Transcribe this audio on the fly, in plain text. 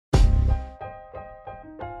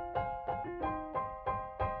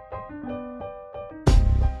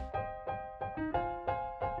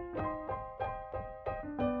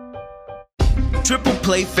Triple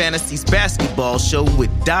Play Fantasies basketball show with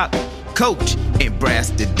Doc, Coach, and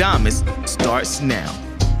Brastadamus starts now.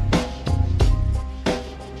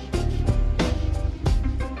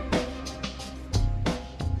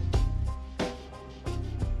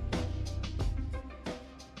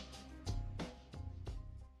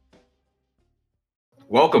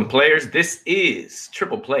 Welcome, players. This is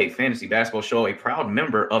Triple Play Fantasy Basketball Show, a proud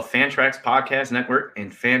member of Fantrax Podcast Network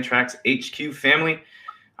and Fantrax HQ family.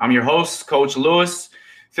 I'm your host, Coach Lewis,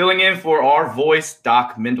 filling in for our voice,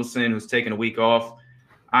 Doc Mendelson, who's taking a week off.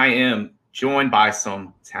 I am joined by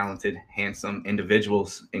some talented, handsome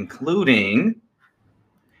individuals, including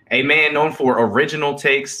a man known for original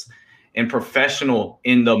takes and professional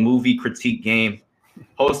in the movie critique game,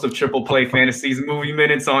 host of Triple Play Fantasies Movie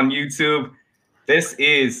Minutes on YouTube. This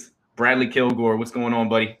is Bradley Kilgore. What's going on,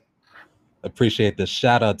 buddy? Appreciate the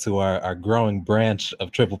shout out to our growing branch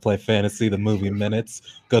of Triple Play Fantasy, the Movie Minutes.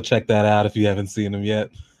 Go check that out if you haven't seen them yet.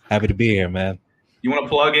 Happy to be here, man. You want to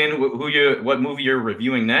plug in what movie you're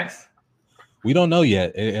reviewing next? We don't know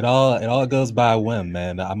yet. It all goes by whim,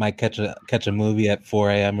 man. I might catch a movie at 4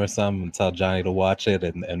 a.m. or something and tell Johnny to watch it,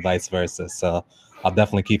 and vice versa. So I'll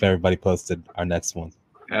definitely keep everybody posted. Our next one.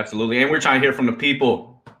 Absolutely, and we're trying to hear from the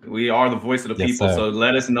people. We are the voice of the people, sir. So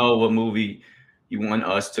let us know what movie you want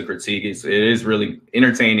us to critique. It is really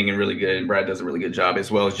entertaining and really good, and Brad does a really good job,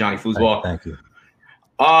 as well as Johnny Foosball. Thank you.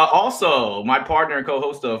 Also, my partner and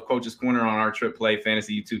co-host of Coach's Corner on our Triple Play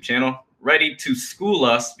Fantasy YouTube channel, ready to school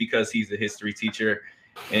us because he's a history teacher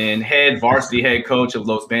and varsity head coach of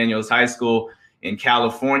Los Banos High School in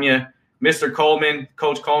California, Mr. Coleman.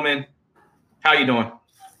 Coach Coleman, how you doing?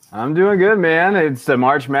 I'm doing good, man. It's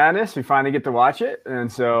March Madness. We finally get to watch it,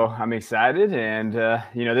 and so I'm excited. And,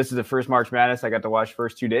 this is the first March Madness I got to watch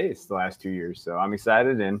first 2 days the last 2 years. So I'm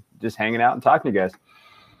excited and just hanging out and talking to you guys.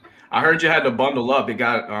 I heard you had to bundle up. It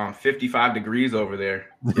got 55 degrees over there.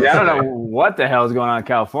 Yeah, I don't know what the hell is going on in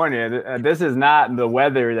California. This is not the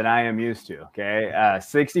weather that I am used to, okay?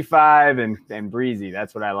 65 and breezy,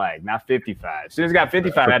 that's what I like, not 55. As soon as it got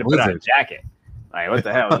 55, I had to put on a jacket. Like, what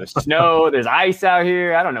the hell? There's snow. There's ice out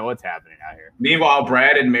here. I don't know what's happening out here. Meanwhile,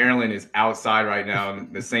 Brad in Maryland is outside right now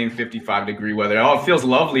in the same 55-degree weather. Oh, it feels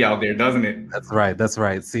lovely out there, doesn't it? That's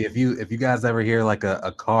right. See, if you guys ever hear like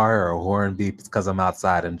a car or a horn beep, it's because I'm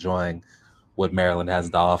outside enjoying what Maryland has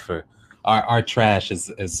to offer. Our trash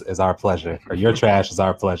is our pleasure, or your trash is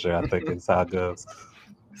our pleasure, I think is how it goes.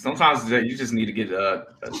 Sometimes you just need to get a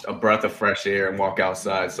breath of fresh air and walk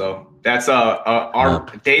outside. So that's our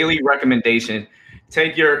daily recommendation.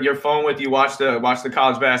 Take your phone with you. Watch the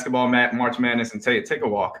college basketball March Madness and take a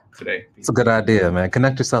walk today. It's a good idea, man.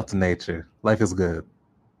 Connect yourself to nature. Life is good.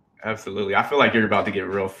 Absolutely. I feel like you're about to get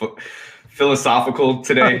real philosophical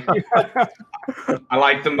today. I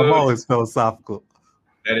like the move. I'm always philosophical.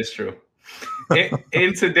 That is true.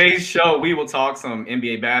 In today's show, we will talk some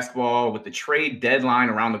NBA basketball with the trade deadline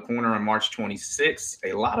around the corner on March 26th.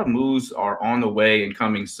 A lot of moves are on the way and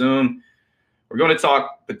coming soon. We're going to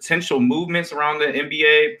talk potential movements around the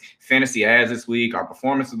NBA, fantasy ads this week, our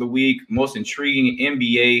performance of the week, most intriguing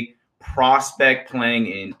NBA prospect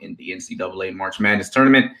playing in the NCAA March Madness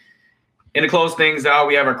tournament. And to close things out,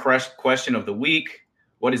 we have our question of the week.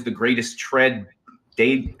 What is the greatest trade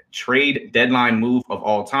deadline move of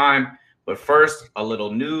all time? But first, a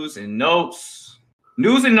little news and notes.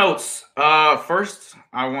 First,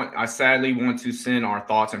 I sadly want to send our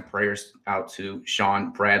thoughts and prayers out to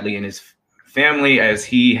Sean Bradley and his family, as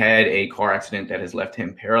he had a car accident that has left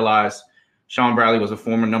him paralyzed. Sean Bradley was a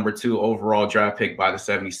former number 2 overall draft pick by the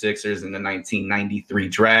 76ers in the 1993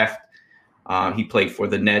 draft. He played for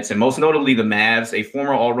the Nets and most notably the Mavs, a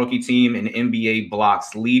former all-rookie team and NBA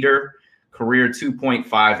blocks leader, career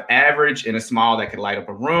 2.5 average, and a smile that could light up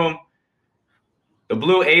a room. The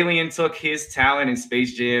Blue Alien took his talent in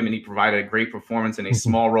Space Jam, and he provided a great performance in a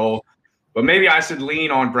small role. But maybe I should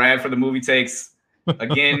lean on Brad for the movie takes.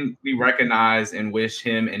 Again, we recognize and wish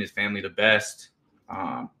him and his family the best.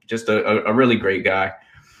 Just a really great guy.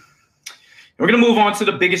 And we're going to move on to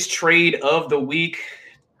the biggest trade of the week.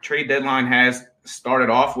 Trade deadline has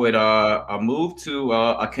started off with a move to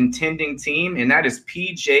a contending team, and that is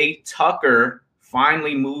PJ Tucker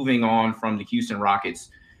finally moving on from the Houston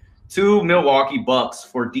Rockets to Milwaukee Bucks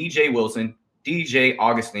for DJ Wilson, DJ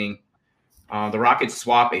Augustine. The Rockets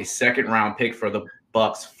swap a second-round pick for the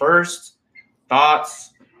Bucks first.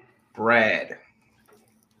 Thoughts, Brad?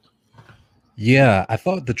 Yeah, I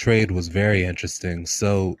thought the trade was very interesting.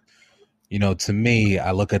 So, to me,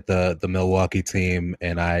 I look at the Milwaukee team,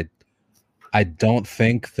 and I don't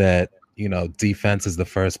think that defense is the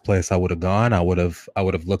first place I would have gone. I would have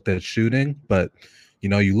looked at shooting, but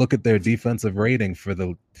you look at their defensive rating for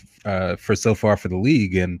so far for the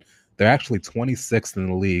league, and they're actually 26th in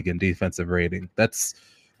the league in defensive rating. That's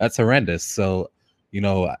horrendous. So,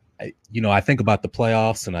 I think about the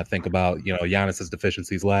playoffs, and I think about, Giannis's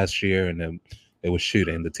deficiencies last year, and then it was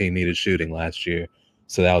shooting. The team needed shooting last year.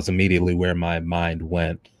 So that was immediately where my mind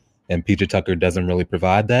went. And PJ Tucker doesn't really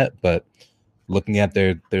provide that, but looking at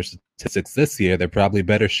their statistics this year, they're probably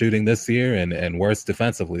better shooting this year and worse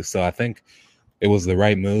defensively. So I think it was the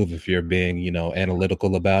right move if you're being,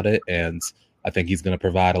 analytical about it. And I think he's going to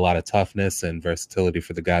provide a lot of toughness and versatility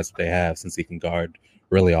for the guys that they have, since he can guard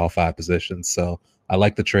really all 5 positions. So I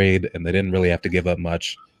like the trade, and they didn't really have to give up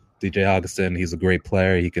much. DJ Augustin, he's a great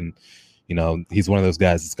player. He can, he's one of those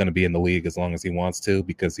guys that's going to be in the league as long as he wants to,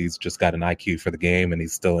 because he's just got an IQ for the game, and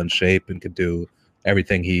he's still in shape and could do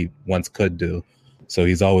everything he once could do. So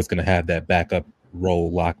he's always going to have that backup role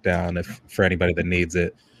locked down for anybody that needs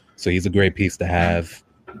it. So he's a great piece to have,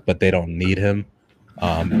 but they don't need him.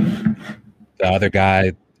 The other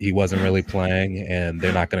guy, he wasn't really playing, and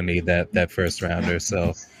they're not going to need that first rounder.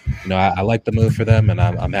 So, I like the move for them, and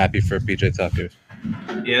I'm happy for PJ Tucker.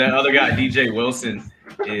 Yeah, that other guy, DJ Wilson.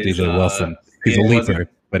 He's a leaper,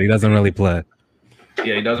 but he doesn't really play.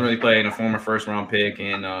 Yeah, he doesn't really play, in a former first-round pick,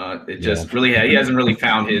 and he hasn't really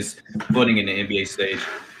found his footing in the NBA stage.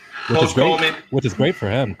 Which is great for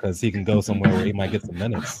him, because he can go somewhere where he might get some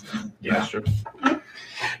minutes. Yeah, sure.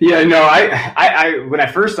 Yeah, no, I when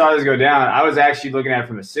I first saw this go down, I was actually looking at it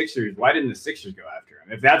from the Sixers. Why didn't the Sixers go after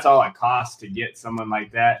him? If that's all it costs to get someone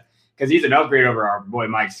like that, because he's an upgrade over our boy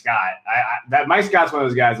Mike Scott. That Mike Scott's one of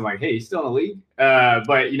those guys I'm like, hey, he's still in the league.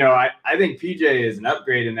 But I think PJ is an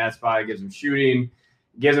upgrade in that spot. It gives him shooting,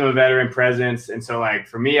 gives him a veteran presence, and so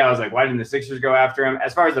for me, I was like, why didn't the Sixers go after him?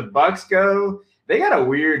 As far as the Bucks go, they got a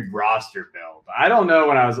weird roster build. I don't know,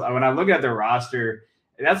 when I'm looking at their roster,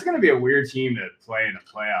 that's going to be a weird team to play in the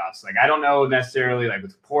playoffs. I don't know necessarily,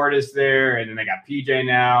 with Portis there, and then they got PJ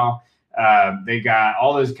now. They got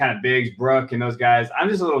all those kind of bigs, Brooke and those guys. I'm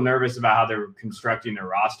just a little nervous about how they're constructing their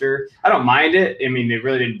roster. I don't mind it. I mean, they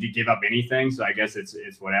really didn't give up anything, so I guess it's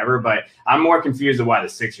whatever. But I'm more confused of why the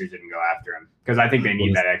Sixers didn't go after him, because I think they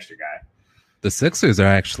need that extra guy. The Sixers are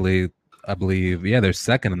actually, I believe, they're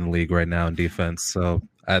second in the league right now in defense. So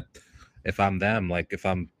if I'm them, if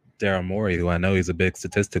I'm Daryl Morey, who I know he's a big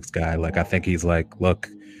statistics guy, I think he's look,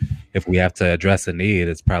 if we have to address a need,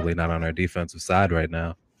 it's probably not on our defensive side right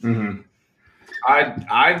now. Mm-hmm.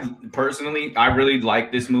 I personally, I really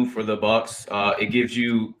like this move for the Bucks. It gives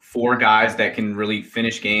you 4 guys that can really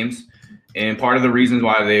finish games, and part of the reasons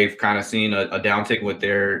why they've kind of seen a downtick with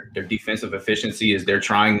their defensive efficiency is they're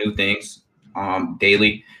trying new things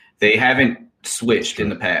daily. They haven't switched in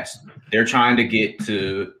the past. They're trying to get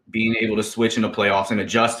to being able to switch in the playoffs and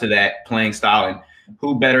adjust to that playing style. And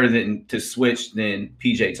who better than to switch than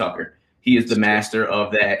PJ Tucker? He is the master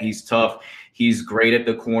of that. He's tough. He's great at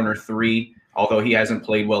the corner 3, although he hasn't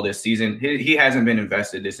played well this season. He hasn't been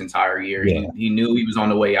invested this entire year. Yeah. He knew he was on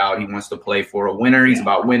the way out. He wants to play for a winner. He's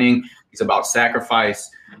about winning. He's about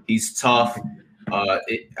sacrifice. He's tough.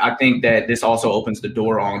 I think that this also opens the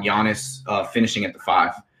door on Giannis finishing at the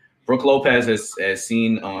 5. Brook Lopez has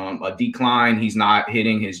seen a decline. He's not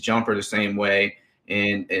hitting his jumper the same way,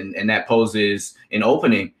 and that poses an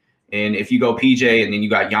opening. And if you go PJ and then you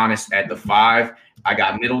got Giannis at the 5, I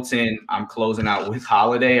got Middleton. I'm closing out with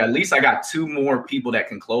Holiday. At least I got 2 more people that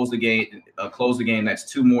can close the game. That's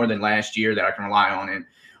 2 more than last year that I can rely on. And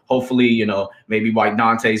hopefully, maybe White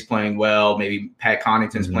Dante's playing well. Maybe Pat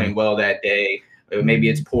Connaughton's playing well that day. Maybe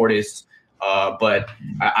it's Portis. But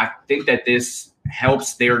I think that this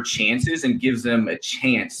helps their chances and gives them a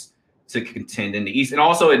chance to contend in the East. And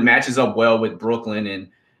also it matches up well with Brooklyn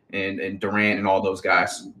and Durant and all those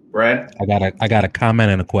guys. Brad? I got a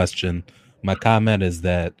comment and a question. My comment is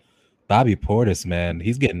that Bobby Portis, man,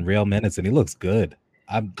 he's getting real minutes and he looks good.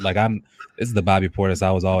 This is the Bobby Portis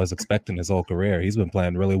I was always expecting his whole career. He's been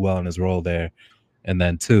playing really well in his role there. And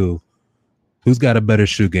then 2, who's got a better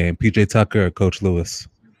shoe game, PJ Tucker or Coach Lewis?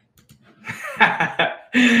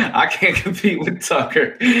 I can't compete with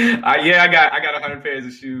Tucker. I got 100 pairs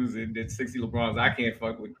of shoes and 60 LeBrons. I can't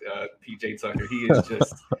fuck with PJ Tucker. He is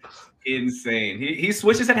just insane. He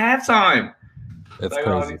switches at halftime. It's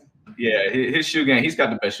crazy. Yeah, his shoe game. He's got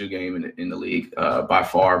the best shoe game in the league by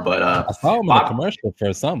far. But I saw him in a commercial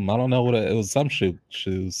for something. I don't know what it was. Some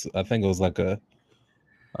shoes. I think it was like a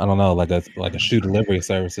shoe delivery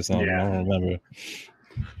service or something. Yeah. I don't remember.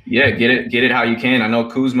 Yeah, get it how you can. I know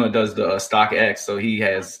Kuzma does the Stock X, so he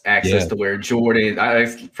has access to wear Jordan.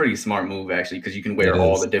 It's a pretty smart move actually, because you can wear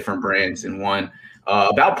all the different brands in one.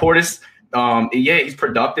 About Portis, he's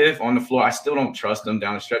productive on the floor. I still don't trust him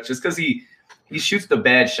down the stretch just because he he shoots the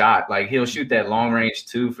bad shot. Like he'll shoot that long range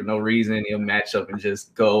two for no reason. He'll match up and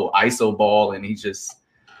just go ISO ball, and he just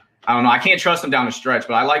I don't know. I can't trust him down the stretch,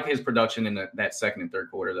 but I like his production in that second and third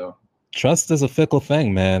quarter though. Trust is a fickle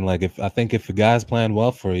thing, man. Like if a guy's playing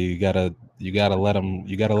well for you, you gotta let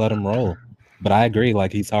him roll. But I agree,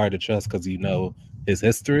 like he's hard to trust because you know his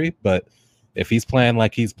history. But if he's playing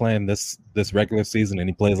like he's playing this regular season and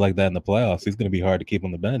he plays like that in the playoffs, he's gonna be hard to keep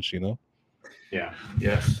on the bench, you know? Yeah.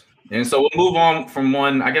 Yes. And so we'll move on from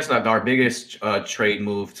one, I guess, like our biggest trade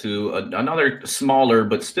move to another smaller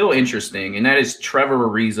but still interesting, and that is Trevor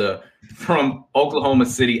Ariza from Oklahoma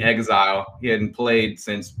City exile. He hadn't played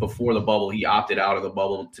since before the bubble. He opted out of the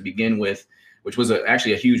bubble to begin with, which was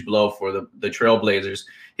actually a huge blow for the Trailblazers.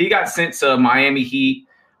 He got sent to Miami Heat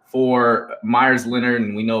for Myers Leonard,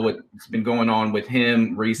 and we know what's been going on with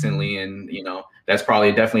him recently, and that's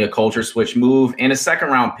probably definitely a culture switch move and a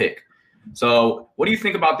second-round pick. So what do you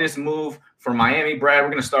think about this move for Miami, Brad?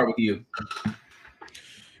 We're going to start with you.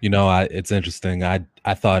 It's interesting.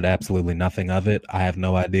 I thought absolutely nothing of it. I have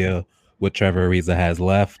no idea what Trevor Ariza has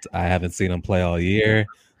left. I haven't seen him play all year.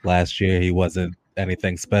 Last year, he wasn't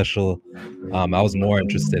anything special. I was more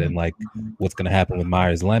interested in like what's going to happen with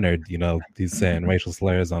Myers Leonard. He's saying racial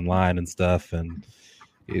slurs online and stuff. And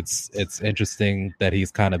it's interesting that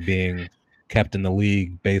he's kind of being kept in the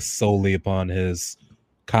league based solely upon his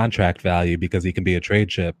contract value because he can be a trade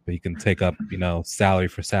chip. He can take up, salary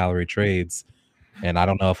for salary trades. And I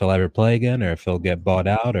don't know if he'll ever play again or if he'll get bought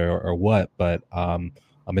out or what, but I'm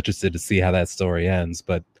interested to see how that story ends.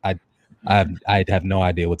 But I have no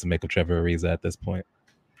idea what to make of Trevor Ariza at this point.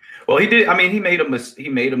 Well, he did. I mean, he made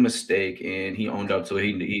a mistake and he owned up to it.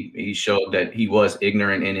 He showed that he was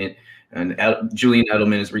ignorant in it. And Julian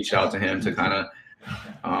Edelman has reached out to him to kind of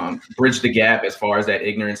bridge the gap as far as that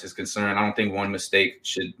ignorance is concerned. I don't think one mistake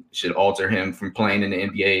should alter him from playing in the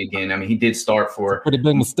NBA again. I mean, he did start for pretty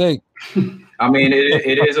big mistake. I mean,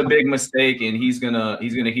 it is a big mistake, and he's gonna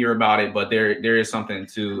hear about it. But there is something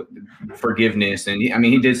to forgiveness, and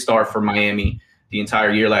he did start for Miami the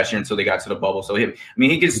entire year last year until they got to the bubble. So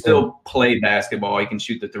he can still play basketball. He can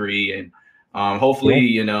shoot the three, and hopefully,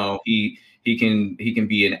 he can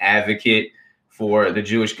be an advocate for the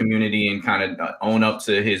Jewish community and kind of own up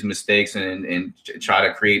to his mistakes and try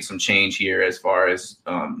to create some change here as far as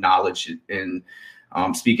knowledge and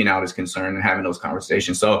speaking out is concerned and having those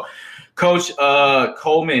conversations. So, Coach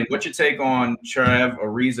Coleman, what's your take on Trev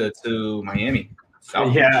Ariza to Miami?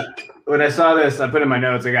 Yeah, when I saw this, I put in my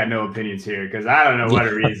notes, I got no opinions here because I don't know what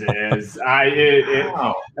Ariza is.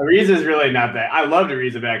 Ariza is really not that. I loved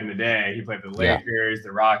Ariza back in the day. He played for the Lakers,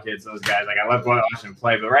 the Rockets, those guys. Like I loved watching him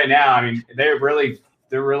play. But right now, I mean, they're really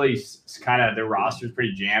kind of their roster's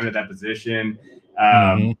pretty jammed at that position.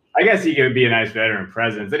 I guess he could be a nice veteran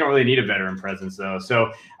presence. They don't really need a veteran presence though.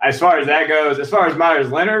 So as far as that goes, as far as Myers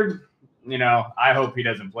Leonard, I hope he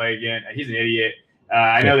doesn't play again. He's an idiot.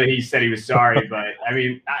 I know that he said he was sorry, but I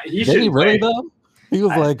mean, he should. Did he really though? He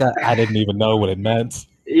was like, I didn't even know what it meant.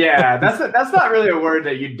 Yeah, that's not really a word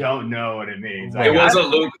that you don't know what it means. It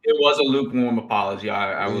was a lukewarm apology.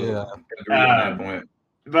 I would agree on that point.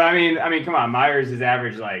 But I mean, come on. Myers has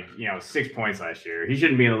averaged 6 points last year. He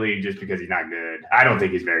shouldn't be in the league just because he's not good. I don't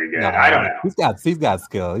think he's very good. I don't know. He's got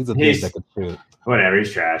skill. He's a dude that can shoot. Whatever,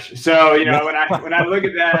 he's trash. So when I look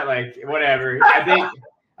at that, whatever.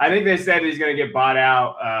 I think they said he's going to get bought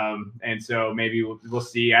out, and so maybe we'll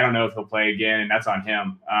see. I don't know if he'll play again, and that's on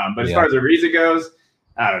him. But as far as Ariza goes,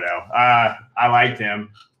 I don't know. I liked him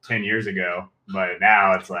 10 years ago, but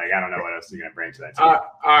now it's like I don't know what else he's going to bring to that team. All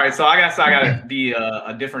right, so I guess I got to be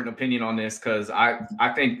a different opinion on this because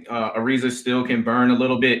I think Ariza still can burn a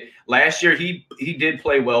little bit. Last year, he did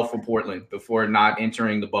play well for Portland before not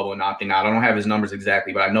entering the bubble and opting out. I don't have his numbers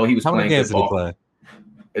exactly, but I know he was playing good ball. How many games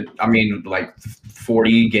did he play? I mean,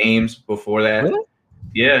 40 games before that. Really?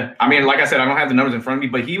 Yeah. I mean, like I said, I don't have the numbers in front of me,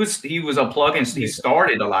 but he was a plug and he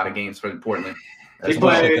started a lot of games for Portland. He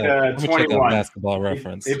played 21. Basketball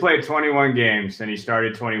Reference. He played 21 games and he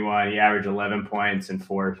started 21. He averaged 11 points and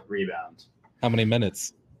 4 rebounds. How many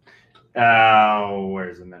minutes?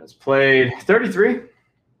 Where's the minutes played? 33.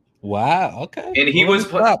 Wow. Okay. And he was.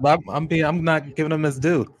 I'm not giving him his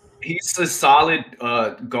due. He's a solid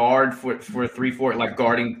guard for 3-4, like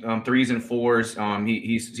guarding threes and fours.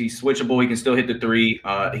 He's switchable. He can still hit the three.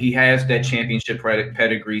 He has that championship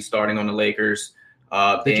pedigree starting on the Lakers.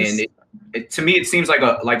 To me, it seems like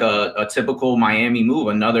a typical Miami move.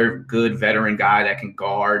 Another good veteran guy that can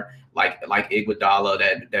guard like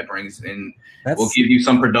Iguodala that brings in will give you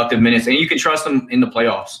some productive minutes, and you can trust him in the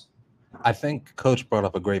playoffs. I think Coach brought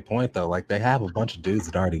up a great point, though. Like, they have a bunch of dudes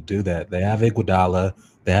that already do that. They have Iguodala.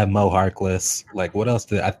 They have Mo Harkless. Like, what else?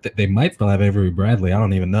 They might still have Avery Bradley. I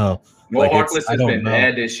don't even know. Mo Harkless has been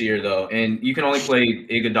bad this year, though. And you can only play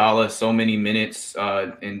Iguodala so many minutes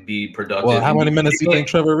and be productive. Well, how many minutes do you think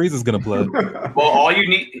Trevor Ariza is going to play? Well, all you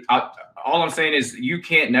need all I'm saying is you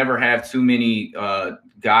can't never have too many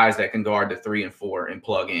guys that can guard the 3 and 4 and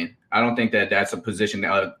plug in. I don't think that that's a position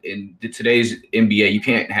in today's NBA. You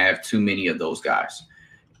can't have too many of those guys.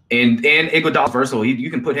 And Iguodala's versatile.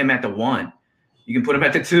 You can put him at the 1. You can put him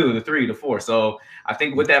at the 2, the 3, the 4. So I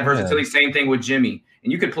think with that versatility, same thing with Jimmy.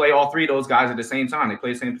 And you could play all 3 of those guys at the same time. They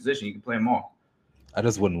play the same position. You can play them all. I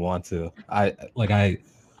just wouldn't want to. I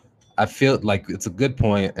feel like it's a good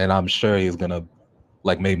point, and I'm sure he's gonna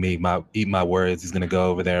eat my words. He's gonna go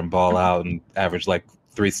over there and ball out and average like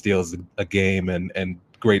 3 steals a game and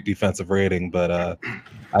great defensive rating. But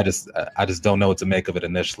I just don't know what to make of it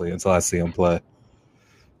initially until I see him play.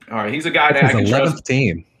 All right, he's a guy that I can 11th trust.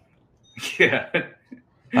 Team. Yeah.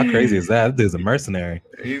 How crazy is that? That dude's a mercenary.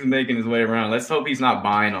 He's making his way around. Let's hope he's not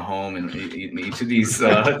buying a home in each of these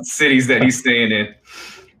cities that he's staying in.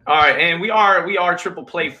 All right, and we are Triple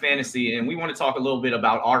Play Fantasy, and we want to talk a little bit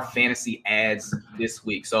about our fantasy ads this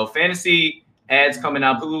week. So fantasy ads coming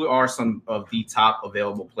up. Who are some of the top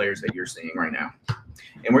available players that you're seeing right now?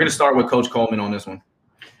 And we're going to start with Coach Coleman on this one.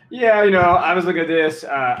 Yeah, I was looking at this.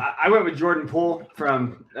 I went with Jordan Poole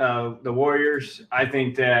from the Warriors. I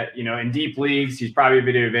think that, in deep leagues, he's probably a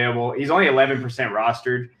bit available. He's only 11%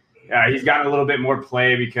 rostered. He's gotten a little bit more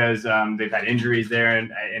play because they've had injuries there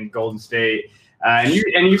in Golden State. And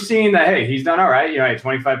you've seen that, hey, he's done all right. He had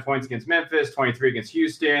 25 points against Memphis, 23 against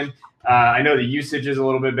Houston. I know the usage is a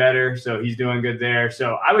little bit better, so he's doing good there.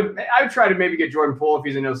 So I would try to maybe get Jordan Poole if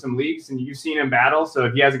he's in some leagues, and you've seen him battle. So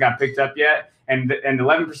if he hasn't got picked up yet, and the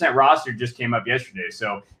 11% roster just came up yesterday,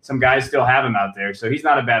 so some guys still have him out there. So he's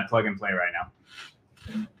not a bad plug and play right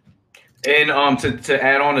now. And to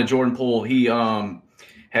add on to Jordan Poole, he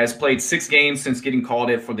has played 6 games since getting called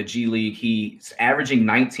up for the G League. He's averaging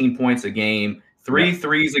 19 points a game, 3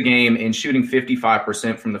 threes a game, and shooting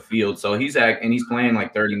 55% from the field. So he's playing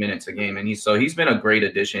like 30 minutes a game, and he's been a great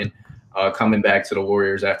addition coming back to the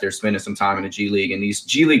Warriors after spending some time in the G League and these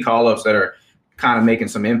G League call-ups that are kind of making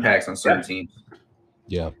some impacts on certain teams.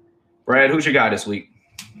 Yeah. Brad, who's your guy this week?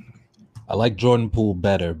 I like Jordan Poole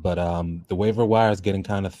better, but the waiver wire is getting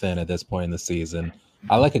kind of thin at this point in the season.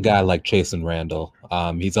 I like a guy like Chasson Randall.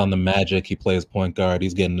 He's on the Magic. He plays point guard.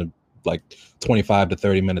 He's getting like 25 to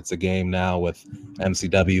 30 minutes a game now with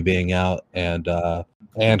MCW being out and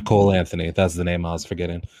Cole Anthony. That's the name I was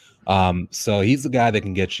forgetting. So he's the guy that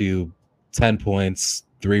can get you 10 points,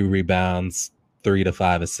 3 rebounds, 3 to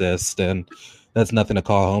 5 assists, and that's nothing to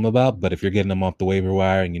call home about. But if you're getting him off the waiver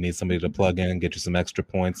wire and you need somebody to plug in, get you some extra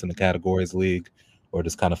points in the categories league, or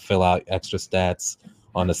just kind of fill out extra stats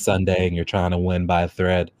on a Sunday and you're trying to win by a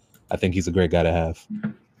thread, I think he's a great guy to have.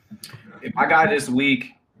 My guy this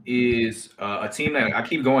week is a team that I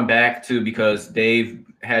keep going back to because they've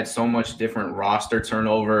had so much different roster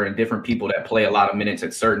turnover and different people that play a lot of minutes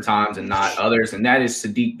at certain times and not others, and that is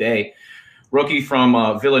Saddiq Bey, rookie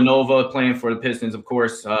from Villanova, playing for the Pistons, of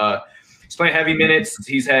course. He's playing heavy minutes.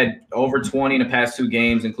 He's had over 20 in the past 2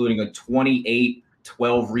 games, including a 28,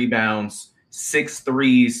 12 rebounds, 6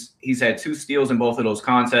 threes. He's had 2 steals in both of those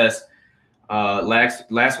contests.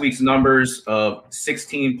 Last week's numbers of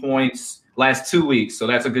 16 points, last 2 weeks. So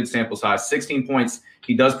that's a good sample size. 16 points.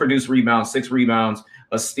 He does produce rebounds, 6 rebounds,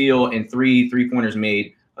 a steal, and 3 3-pointers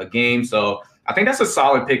made a game. So I think that's a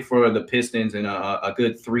solid pick for the Pistons and a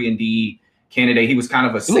good 3-and-D candidate. He was kind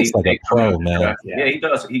of a safe looks like pick. A pro, man. Yeah, he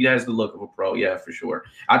does. He has the look of a pro. Yeah, for sure.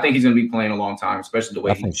 I think he's going to be playing a long time, especially the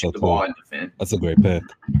way he shoots the ball and defend. That's a great pick.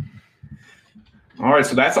 All right,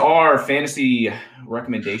 so that's our fantasy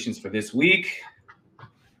recommendations for this week.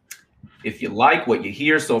 If you like what you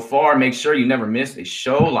hear so far, make sure you never miss a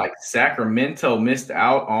show like Sacramento missed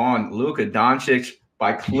out on Luka Doncic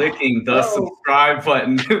by clicking the subscribe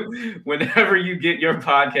button. Whenever you get your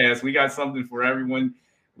podcast, we got something for everyone.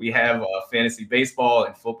 We have a fantasy baseball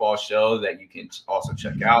and football show that you can also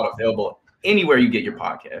check out, available anywhere you get your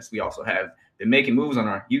podcast. We also have been making moves on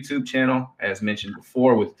our YouTube channel, as mentioned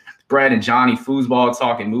before, with Brad and Johnny Foosball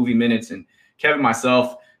talking movie minutes, and Kevin,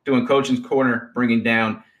 myself, doing Coaching's Corner, breaking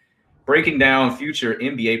down future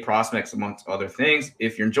NBA prospects, amongst other things.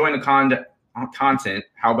 If you're enjoying the content,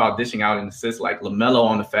 how about dishing out an assist like LaMelo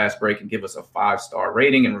on the fast break and give us a 5-star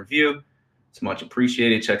rating and review? It's much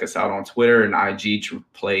appreciated. Check us out on Twitter and IG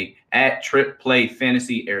at Trip Play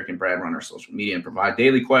Fantasy. Eric and Brad run our social media and provide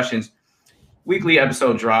daily questions, weekly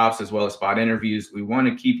episode drops, as well as spot interviews. We want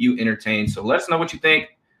to keep you entertained. So let us know what you think.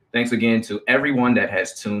 Thanks again to everyone that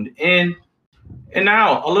has tuned in. And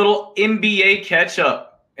now a little NBA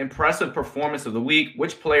catch-up. Impressive performance of the week.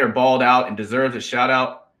 Which player balled out and deserves a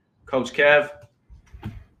shout-out? Coach Kev?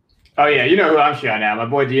 Oh, yeah, you know who I'm shouting out. My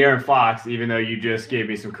boy De'Aaron Fox, even though you just gave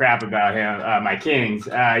me some crap about him, my Kings.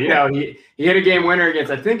 He hit a game winner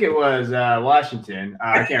against, I think it was Washington.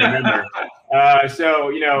 I can't remember.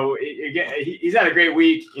 He's had a great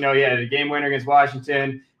week. He had a game winner against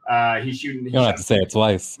Washington. You don't have to say it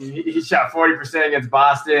twice. He shot 40% against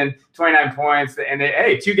Boston, 29 points. And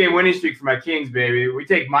 2-game winning streak for my Kings, baby. We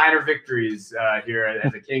take minor victories here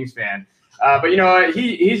as a Kings fan. But you know what?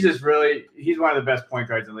 He's one of the best point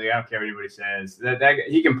guards in the league. I don't care what anybody says. That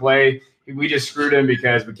he can play. We just screwed him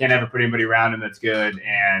because we can't ever put anybody around him that's good,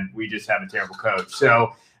 and we just have a terrible coach.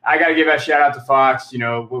 So I got to give a shout out to Fox.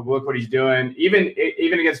 Look what he's doing. Even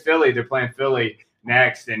against Philly, they're playing Philly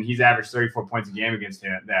next, and he's averaged 34 points a game against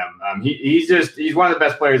them. He's one of the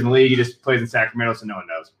best players in the league. He just plays in Sacramento, so no one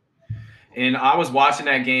knows. And I was watching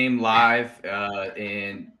that game live,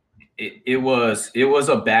 and it was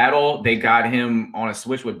a battle. They got him on a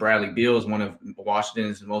switch with Bradley Beal, is one of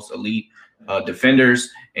Washington's most elite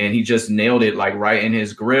defenders, and he just nailed it like right in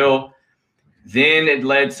his grill. Then it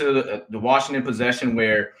led to the Washington possession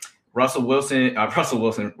where Russell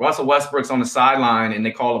Westbrook's on the sideline, and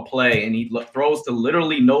they call a play, and he throws to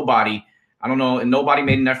literally nobody. I don't know, and nobody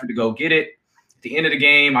made an effort to go get it. At the end of the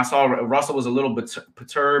game, I saw Russell was a little bit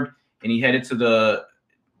perturbed, and he headed to the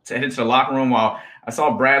locker room while I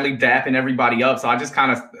saw Bradley dapping everybody up. So I just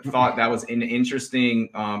kind of thought that was an interesting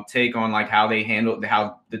take on like how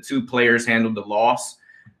the two players handled the loss.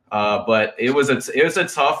 But it was a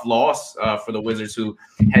tough loss for the Wizards, who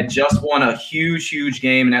had just won a huge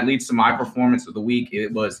game, and that leads to my performance of the week.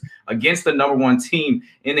 It was against the number one team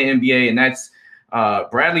in the NBA, and that's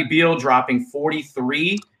Bradley Beal dropping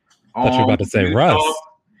 43. I thought you were about to say Russ.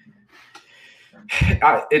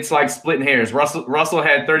 It's like splitting hairs. Russell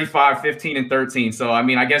had 35, 15, and 13. So, I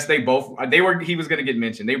mean, I guess he was going to get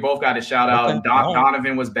mentioned. They both got a shout out. Okay.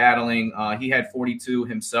 Donovan was battling. He had 42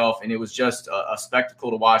 himself, and it was just a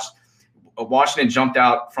spectacle to watch. Washington jumped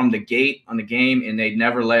out from the gate on the game, and they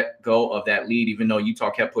never let go of that lead, even though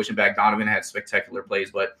Utah kept pushing back. Donovan had spectacular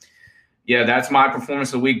plays. But, yeah, that's my performance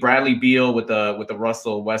of the week. Bradley Beal with the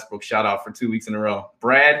Russell Westbrook shout out for 2 weeks in a row.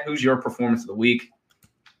 Brad, who's your performance of the week?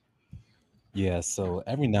 Yeah, so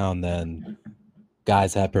every now and then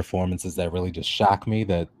guys have performances that really just shock me,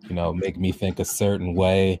 that, make me think a certain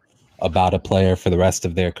way about a player for the rest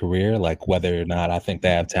of their career, like whether or not I think they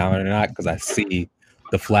have talent or not, because I see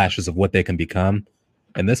the flashes of what they can become.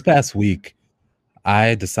 And this past week,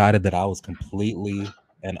 I decided that I was completely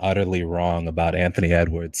and utterly wrong about Anthony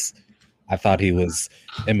Edwards. I thought he was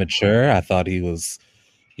immature. I thought he was,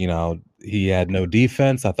 he had no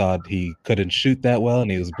defense. I thought he couldn't shoot that well, and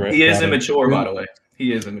he was great. He is immature, by the way.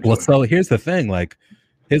 He is immature. Well, so here's the thing: like,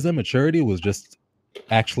 his immaturity was just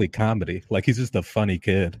actually comedy. Like, he's just a funny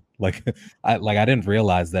kid. I didn't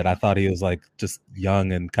realize that. I thought he was like just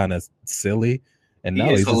young and kind of silly. And no,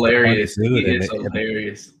 he's hilarious. He is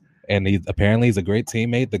hilarious. And he's a great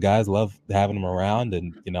teammate. The guys love having him around,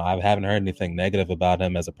 and I haven't heard anything negative about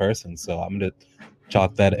him as a person. So I'm gonna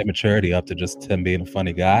chalk that immaturity up to just him being a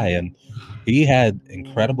funny guy. And he had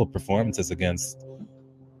incredible performances against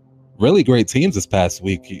really great teams this past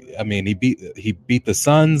week. He beat the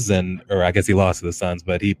Suns, or I guess he lost to the Suns,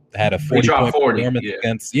 but he had a 40-point performance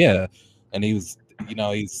against, and he was,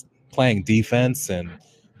 he's playing defense and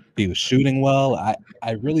he was shooting well.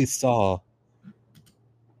 I really saw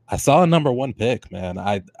a number one pick, man.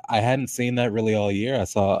 I hadn't seen that really all year. I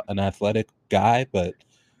saw an athletic guy, but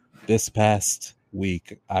this past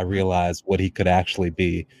week I realized what he could actually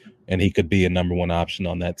be, and he could be a number one option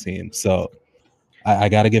on that team. So I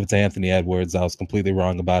got to give it to Anthony Edwards. I was completely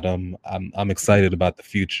wrong about him. I'm excited about the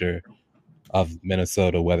future of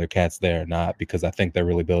Minnesota, whether Cat's there or not, because I think they're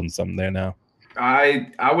really building something there now.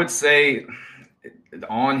 I would say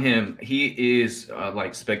on him, he is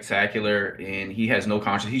like spectacular, and he has no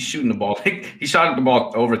conscience. He's shooting the ball. He shot the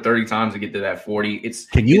ball over 30 times to get to that 40.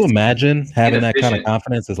 Can you imagine having that kind of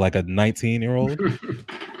confidence as like a 19-year-old?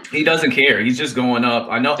 He doesn't care. He's just going up.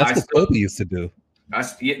 I know. That's what Kobe used to do.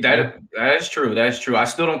 That is true. That's true. I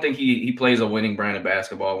still don't think he plays a winning brand of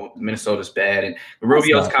basketball. Minnesota's bad, and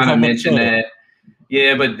Rubio's kind of mentioned that.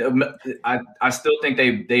 Yeah, but I still think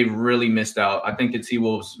they really missed out. I think the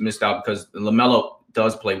T-Wolves missed out because LaMelo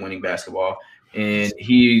does play winning basketball, and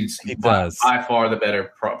he does by far the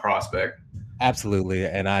better prospect. Absolutely,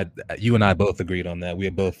 and you and I both agreed on that. We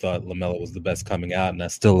both thought LaMelo was the best coming out, and I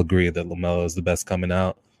still agree that LaMelo is the best coming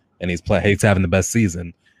out, and he's having the best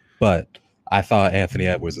season. But I thought Anthony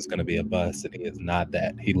Edwards was going to be a bust, and he is not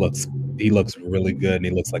that. He looks really good, and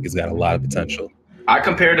he looks like he's got a lot of potential. I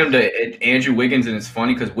compared him to Andrew Wiggins, and it's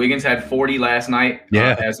funny because Wiggins had 40 last night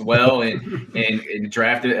as well, and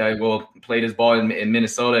drafted played his ball in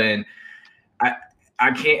Minnesota, and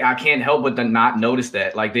I can't help but to not notice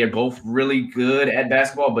that. Like, they're both really good at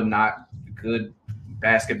basketball, but not good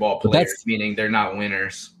basketball players, meaning they're not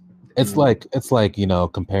winners. It's like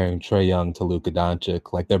comparing Trae Young to Luka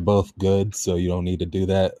Doncic. Like, they're both good, so you don't need to do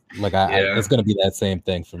that. Like, it's going to be that same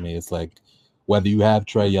thing for me. It's like, whether you have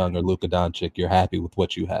Trae Young or Luka Doncic, you're happy with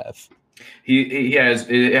what you have. It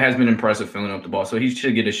has been impressive filling up the ball, so he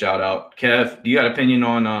should get a shout out. Kev, do you got an opinion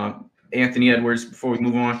on Anthony Edwards before we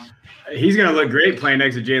move on? He's going to look great playing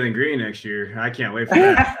next to Jalen Green next year. I can't wait for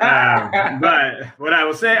that. But what I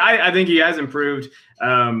will say, I think he has improved.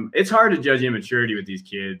 It's hard to judge immaturity with these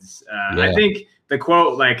kids. I think the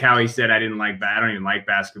quote, like how he said, I don't even like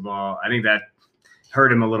basketball. I think that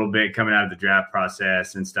hurt him a little bit coming out of the draft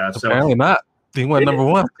process and stuff. Apparently not. He went number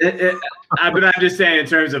one. But I'm just saying, in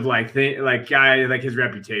terms of guy, like his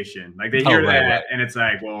reputation, like they hear that and it's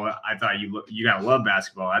like, well, I thought you gotta love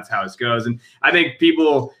basketball. That's how it goes. And I think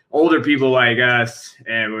older people like us,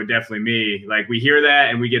 and definitely me, like we hear that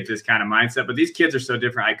and we get this kind of mindset. But these kids are so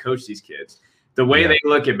different. I coach these kids. The way they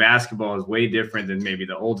look at basketball is way different than maybe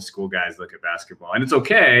the old school guys look at basketball. And it's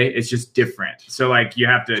okay. It's just different. So, like, you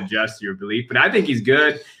have to adjust your belief. But I think he's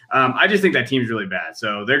good. I just think that team's really bad.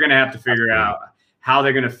 So they're going to have to figure out how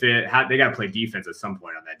they're going to fit. They got to play defense at some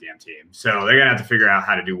point on that damn team. So they're going to have to figure out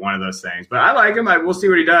how to do one of those things. But I like him. We'll see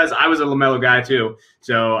what he does. I was a LaMelo guy too.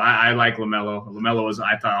 So I like LaMelo. LaMelo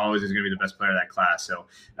I thought always was going to be the best player of that class. So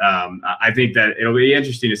I think that it'll be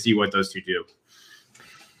interesting to see what those two do.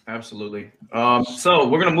 Absolutely. So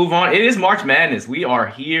we're going to move on. It is March Madness. We are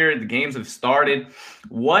here. The games have started.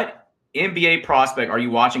 What NBA prospect are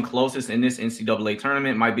you watching closest in this NCAA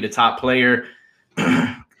tournament? Might be the top player,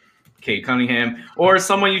 Cade Cunningham, or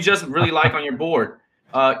someone you just really like on your board.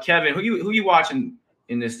 Kevin, who you watching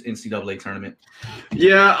in this NCAA tournament?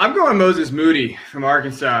 Yeah, I'm going Moses Moody from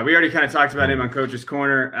Arkansas. We already kind of talked about him on Coach's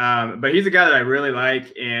Corner, but he's a guy that I really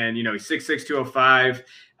like, and he's 6'6", 205.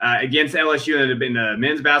 Against LSU in the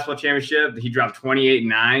men's basketball championship, he dropped 28 and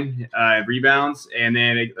 9 rebounds. And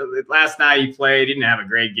then last night he played. He didn't have a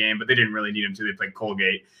great game, but they didn't really need him to. They played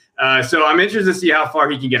Colgate. So I'm interested to see how far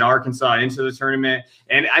he can get Arkansas into the tournament.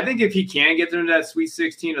 And I think if he can get them to that Sweet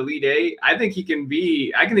 16, Elite 8, I think he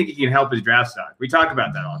can help his draft stock. We talk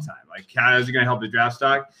about that all the time. Like, how is he going to help his draft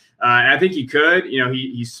stock? And I think he could.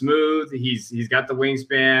 He's smooth. He's got the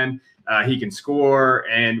wingspan. He can score,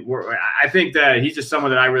 and I think that he's just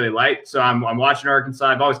someone that I really like. So I'm watching Arkansas.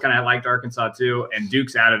 I've always kind of liked Arkansas too, and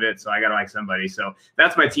Duke's out of it, so I got to like somebody. So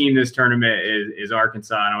that's my team this tournament is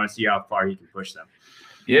Arkansas, and I want to see how far he can push them.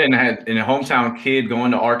 Yeah, and a hometown kid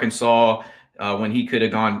going to Arkansas when he could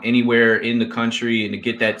have gone anywhere in the country, and to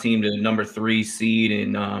get that team to the number 3 seed,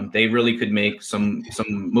 and they really could make some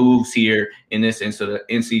moves here in this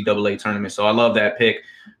NCAA tournament. So I love that pick.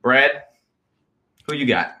 Brad, who you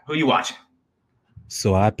got? Who you watching?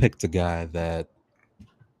 So I picked a guy that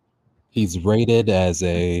he's rated as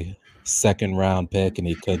a second-round pick, and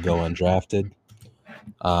he could go undrafted.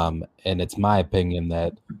 And it's my opinion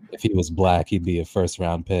that if he was black, he'd be a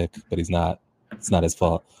first-round pick, but he's not. It's not his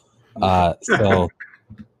fault. So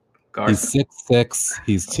he's 6'6",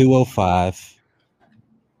 he's 205.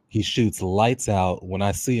 He shoots lights out. When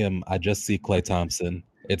I see him, I just see Klay Thompson.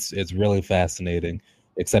 It's really fascinating,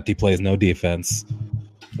 except he plays no defense.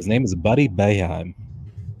 His name is Buddy Boeheim.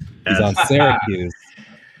 He's on Syracuse.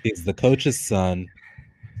 He's the coach's son.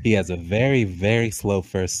 He has a very, very slow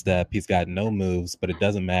first step. He's got no moves, but it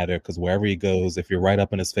doesn't matter because wherever he goes, if you're right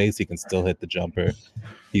up in his face, he can still hit the jumper.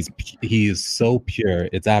 He is so pure.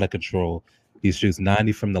 It's out of control. He shoots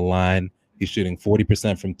 90 from the line. He's shooting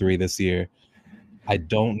 40% from 3 this year. I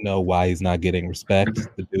don't know why he's not getting respect.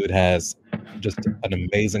 The dude has just an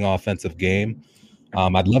amazing offensive game.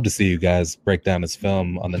 I'd love to see you guys break down his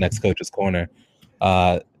film on the next Coach's Corner.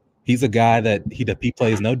 He's a guy that he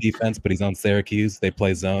plays no defense, but he's on Syracuse. They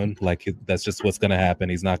play zone. That's just what's going to happen.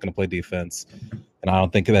 He's not going to play defense. And I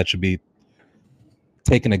don't think that should be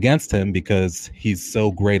taken against him because he's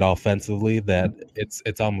so great offensively that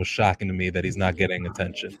it's almost shocking to me that he's not getting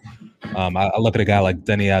attention. I look at a guy like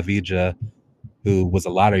Denny Avdija, who was a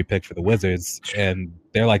lottery pick for the Wizards, and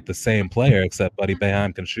they're like the same player, except Buddy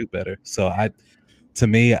Boeheim can shoot better. So to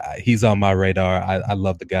me, he's on my radar. I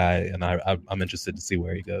love the guy, and I'm interested to see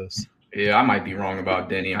where he goes. Yeah, I might be wrong about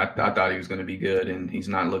Denny. I thought he was going to be good, and he's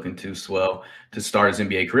not looking too swell to start his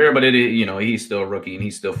NBA career. But he's still a rookie, and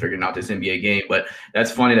he's still figuring out this NBA game. But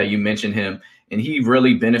that's funny that you mentioned him, and he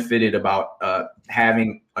really benefited about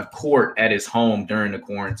having a court at his home during the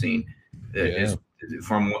quarantine. Yeah.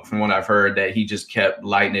 From what I've heard, that he just kept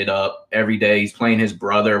lighting it up every day. He's playing his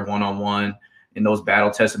brother one-on-one in those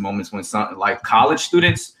battle-tested moments when some like college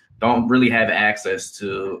students don't really have access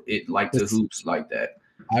to it, like to hoops like that.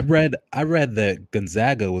 I read that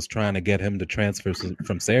Gonzaga was trying to get him to transfer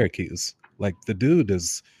from Syracuse. Like the dude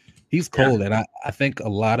he's cold, and I think a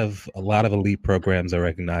lot of elite programs are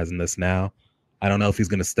recognizing this now. I don't know if he's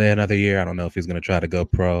going to stay another year. I don't know if he's going to try to go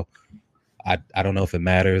pro. I don't know if it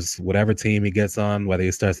matters. Whatever team he gets on, whether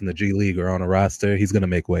he starts in the G League or on a roster, he's going to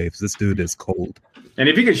make waves. This dude is cold. And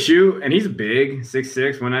if he can shoot, and he's big,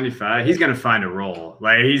 6'6", 195, he's going to find a role.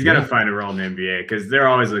 Like, he's going to find a role in the NBA because they're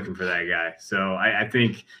always looking for that guy. So I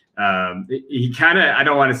think he kind of – I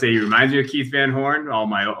don't want to say he reminds me of Keith Van Horn. All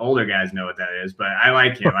my older guys know what that is. But I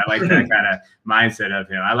like him. I like that kind of mindset of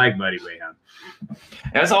him. I like Buddy Boeheim.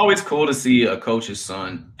 It's always cool to see a coach's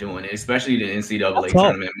son doing it, especially the NCAA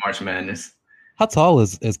tournament, March Madness. How tall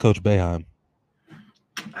is Coach Boeheim?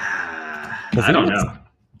 I don't know.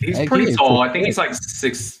 He's pretty tall. I think he's like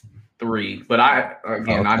 6'3". But I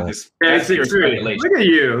just 6'3".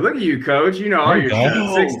 Look at you, Coach. You know all your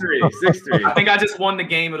stuff. 6'3". I think I just won the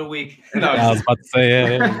game of the week. No, I was about to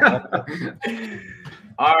say yeah.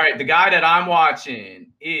 All right, the guy that I'm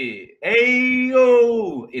watching is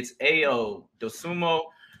Ayo. It's Ayo Dosunmu,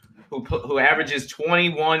 who averages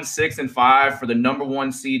 21, 6, and 5 for the number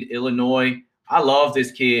 1 seed Illinois. I love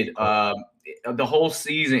this kid. The whole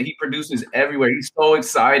season, he produces everywhere. He's so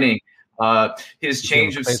exciting. His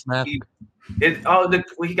change of speed. He got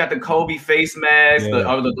the Kobe face mask,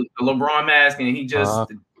 the LeBron mask, and he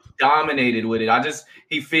just dominated with it.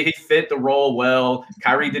 He fit the role well.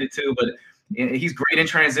 Kyrie did it too, but he's great in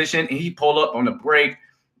transition. And he pulled up on the break.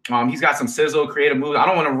 He's got some sizzle, creative moves. I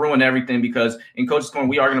don't want to ruin everything because in Coach's Corner,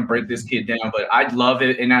 we are going to break this kid down, but I love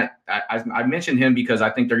it. And I mentioned him because I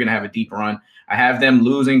think they're going to have a deep run. I have them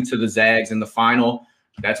losing to the Zags in the final.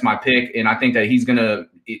 That's my pick. And I think that he's going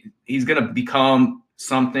to become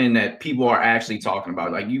something that people are actually talking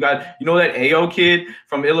about. Like that Ayo kid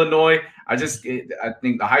from Illinois. I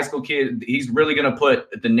think the high school kid, he's really going to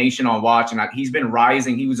put the nation on watch. And he's been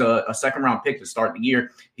rising. He was a second round pick to start the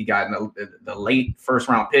year. He got the late first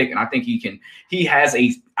round pick. And I think he has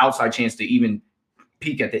a outside chance to even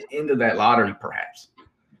peak at the end of that lottery, perhaps.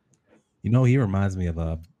 He reminds me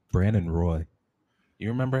of Brandon Roy. You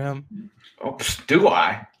remember him? Oh, do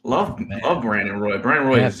I? Love Brandon Roy. Brandon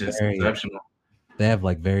Roy is just exceptional. They have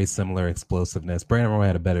like very similar explosiveness. Brandon Roy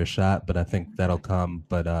had a better shot, but I think that'll come.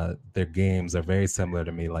 But their games are very similar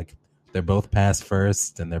to me. Like they're both pass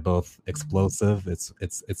first and they're both explosive.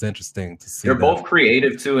 It's interesting to see. They're both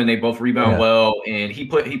creative too, and they both rebound well. And he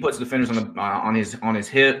puts defenders on his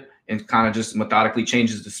hip and kind of just methodically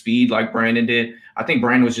changes the speed like Brandon did. I think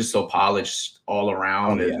Brandon was just so polished all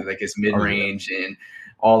around, like his mid range and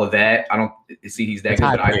all of that. I don't see he's that good,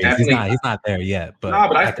 but I definitely he's not there yet. But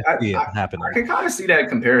I can see it happening. I can kind of see that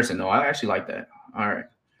comparison though. I actually like that. All right.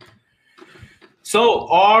 So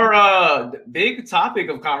our big topic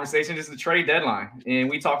of conversation is the trade deadline, and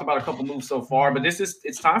we talked about a couple moves so far, but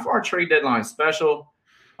it's time for our trade deadline special.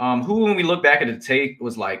 Who, when we look back at the tape,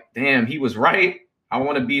 was like, damn, he was right. I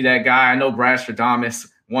want to be that guy. I know Brasstradamus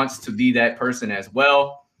wants to be that person as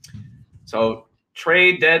well. So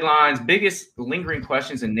trade deadlines, biggest lingering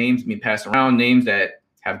questions and names being passed around, names that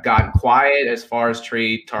have gotten quiet as far as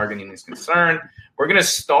trade targeting is concerned. We're going to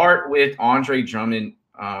start with Andre Drummond.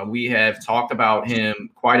 We have talked about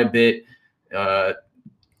him quite a bit.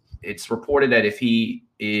 It's reported that if he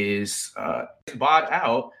is bought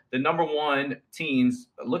out, the number 1 teams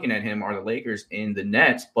looking at him are the Lakers and the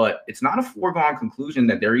Nets, but it's not a foregone conclusion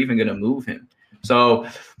that they're even going to move him. So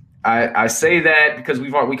I say that because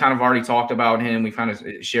we kind of already talked about him. We kind of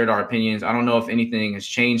shared our opinions. I don't know if anything has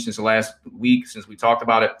changed since the last week since we talked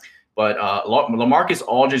about it, but LaMarcus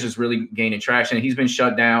Aldridge is really gaining traction. He's been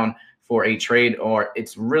shut down for a trade, or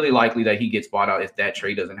it's really likely that he gets bought out if that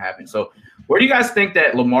trade doesn't happen. So where do you guys think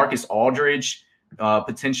that LaMarcus Aldridge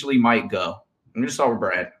potentially might go? I'm going to start with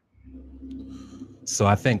Brad. So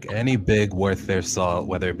I think any big worth their salt,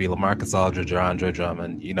 whether it be LaMarcus Aldridge or Andre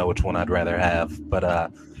Drummond, you know which one I'd rather have.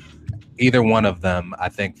 But either one of them, I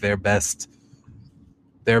think their best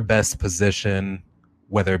position,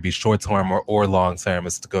 whether it be short term or long term,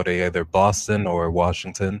 is to go to either Boston or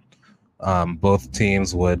Washington. Both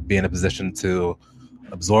teams would be in a position to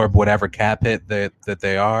absorb whatever cap hit that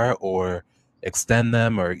they are, or extend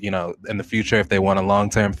them, or in the future if they want a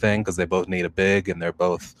long-term thing, because they both need a big and they're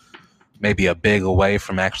both maybe a big away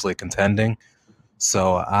from actually contending.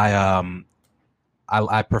 So I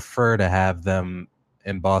prefer to have them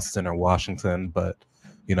in Boston or Washington, but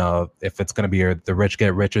if it's going to be the rich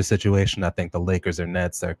get richer situation, I think the Lakers or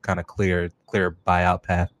Nets are kind of clear buyout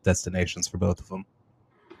path destinations for both of them.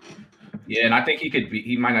 Yeah, and I think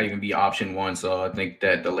he might not even be option one. So I think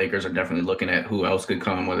that the Lakers are definitely looking at who else could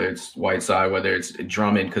come, whether it's Whiteside, whether it's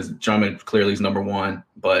Drummond, because Drummond clearly is number one.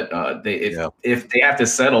 But if they have to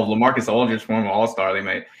settle LaMarcus Aldridge for an All-Star,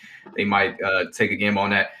 they might take a gamble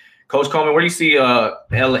on that. Coach Coleman, where do you see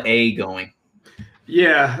LA going?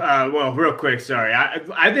 Yeah, well, real quick, sorry.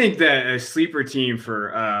 I think that a sleeper team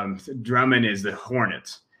for Drummond is the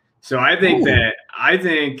Hornets. So I think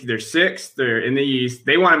they're sixth. They're in the East.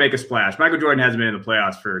 They want to make a splash. Michael Jordan hasn't been in the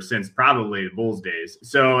playoffs since probably the Bulls days.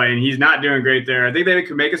 So, and he's not doing great there. I think they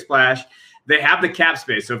could make a splash. They have the cap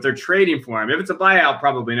space. So if they're trading for him, if it's a buyout,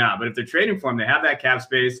 probably not. But if they're trading for him, they have that cap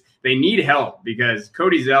space. They need help because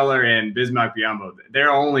Cody Zeller and Bismack Biyombo,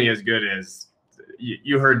 they're only as good as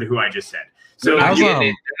you heard who I just said. So they're not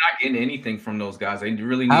getting anything from those guys. They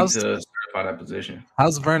really need to certify that position.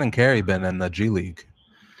 How's Vernon Carey been in the G League?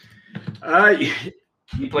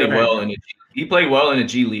 He played well in the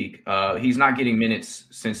G League. He's not getting minutes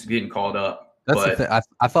since getting called up. That's the thing.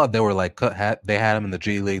 I thought they were they had him in the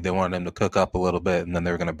G League. They wanted him to cook up a little bit, and then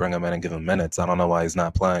they were going to bring him in and give him minutes. I don't know why he's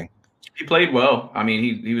not playing. He played well. I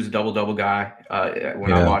mean, he was a double guy. I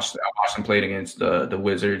watched him played against the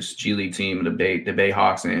Wizards G League team, the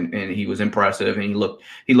Bayhawks, and he was impressive. And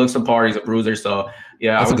he looks the part. He's a bruiser. So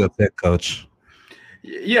yeah, that's a good pick, Coach.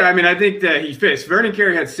 Yeah, I mean, I think that he fits. Vernon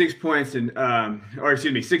Carey had 6 points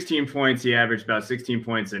 16 points. He averaged about 16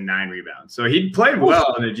 points and 9 rebounds. So he played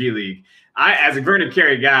well in the G League. As a Vernon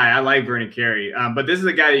Carey guy, I like Vernon Carey. But this is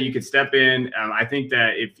a guy that you could step in. I think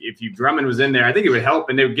that if Drummond was in there, I think it would help,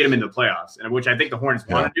 and they would get him into the playoffs, which I think the Hornets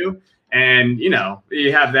want to do. And,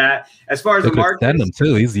 you have that. As far as the market, extend him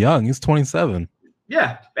too. He's young. He's 27.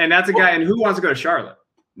 Yeah, and that's a guy. And who wants to go to Charlotte?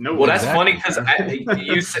 No. Well, that's funny because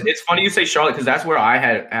it's funny you say Charlotte because that's where I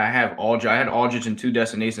have Aldridge. I had Aldridge in 2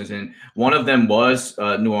 destinations, and one of them was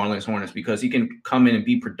New Orleans Hornets because he can come in and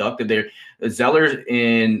be productive there. Zeller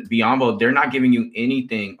and Biyombo, they're not giving you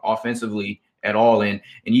anything offensively at all, and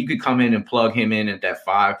you could come in and plug him in at that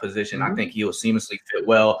 5 position. Mm-hmm. I think he'll seamlessly fit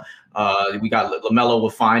well. We got LaMelo will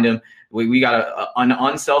find him. We got an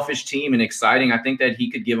unselfish team and exciting. I think that he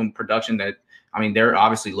could give them production that. I mean, they're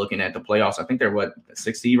obviously looking at the playoffs. I think they're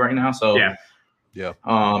 60 right now. So yeah.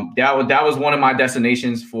 That was one of my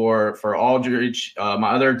destinations for Aldridge.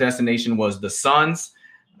 My other destination was the Suns.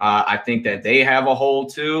 I think that they have a hole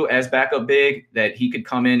too as backup big that he could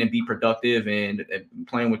come in and be productive and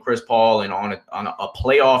playing with Chris Paul and on a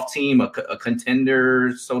playoff team, a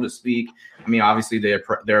contender, so to speak. I mean, obviously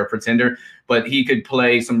they're a pretender, but he could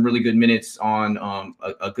play some really good minutes on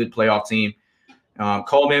a good playoff team.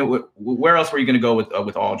 Coleman, where else were you going to go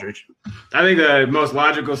with Aldridge? I think the most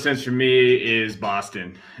logical sense for me is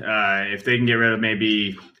Boston. If they can get rid of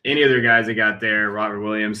maybe any of their guys they got there, Robert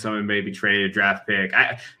Williams, someone maybe trade a draft pick.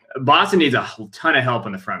 Boston needs a ton of help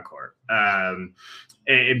in the front court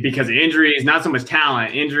because of injuries, not so much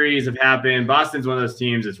talent. Injuries have happened. Boston's one of those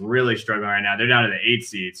teams that's really struggling right now. They're down to the 8th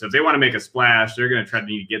seed. So if they want to make a splash, they're going to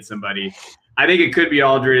need to get somebody. I think it could be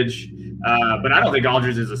Aldridge, but I don't think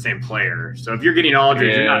Aldridge is the same player. So if you're getting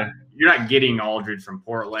Aldridge, you're not getting Aldridge from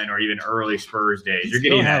Portland or even early Spurs days. You're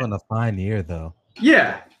getting having a fine year though.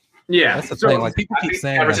 Yeah. That's the thing. Like people keep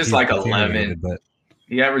saying, he averages like 11, but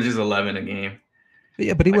he averages 11 a game.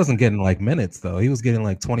 Yeah, but he wasn't getting like minutes though. He was getting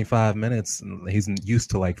like 25 minutes, and he's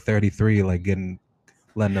used to like 33, like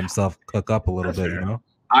letting himself cook up a little bit. Fair. You know.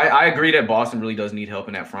 I agree that Boston really does need help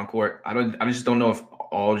in that front court. I just don't know if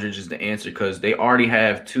Aldridge is the answer because they already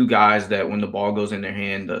have 2 guys that when the ball goes in their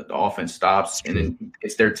hand, the offense stops, and then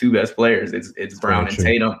it's their 2 best players. It's Brown and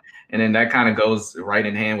Tatum, and then that kind of goes right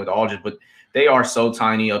in hand with Aldridge. But they are so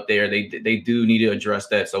tiny up there. They do need to address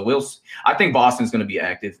that. So I think Boston's going to be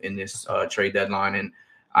active in this trade deadline, and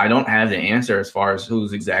I don't have the answer as far as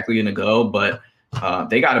who's exactly going to go, but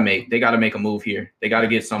they got to make a move here. They got to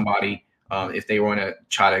get somebody. If they want to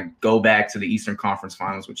try to go back to the Eastern Conference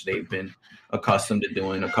Finals, which they've been accustomed to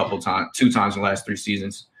doing 2 times in the last 3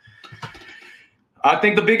 seasons. I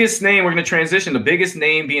think the biggest name, we're going to transition, the biggest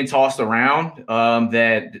name being tossed around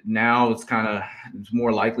that now it's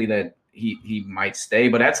more likely that he might stay,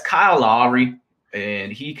 but that's Kyle Lowry.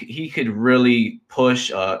 And he could really push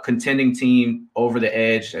a contending team over the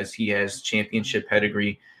edge as he has championship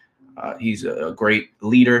pedigree. He's a great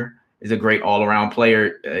leader. is a great all-around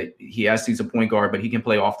player. He's a point guard, but he can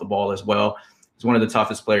play off the ball as well. He's one of the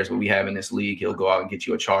toughest players that we have in this league. He'll go out and get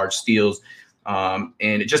you a charge, steals,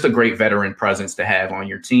 and just a great veteran presence to have on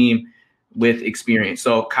your team with experience.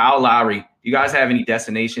 So Kyle Lowry, you guys have any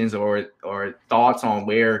destinations or thoughts on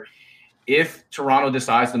where, if Toronto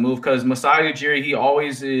decides to move? Because Masai Ujiri,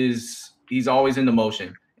 he's always in the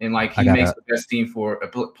motion, and like he makes the best team for a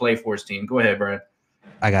play for his team. Go ahead, Brad.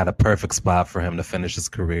 I got a perfect spot for him to finish his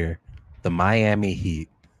career. The Miami Heat.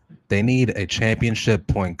 They need a championship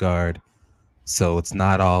point guard, so it's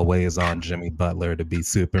not always on Jimmy Butler to be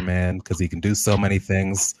Superman, because he can do so many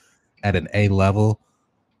things at an A level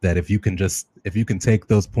that if you can take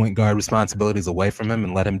those point guard responsibilities away from him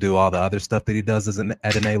and let him do all the other stuff that he does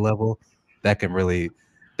at an A level, that can really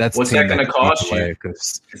what's that going to cost you?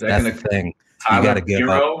 Because that's the thing. You got to give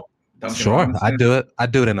up. Sure, I do it. I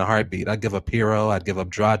do it in a heartbeat. I give up Hero. I'd give up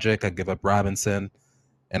Dragic. I'd give up Robinson,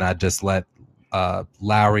 and I just let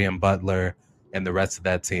Lowry and Butler and the rest of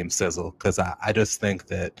that team sizzle, because I just think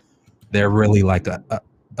that they're really like a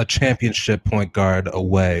championship point guard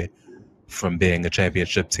away from being a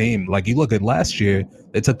championship team. Like, you look at last year,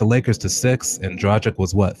 they took the Lakers to 6, and Dragic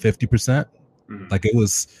was what, 50%? Like, it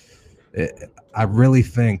was. I really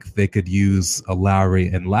think they could use a Lowry,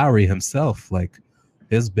 and Lowry himself, like,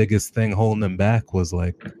 his biggest thing holding him back was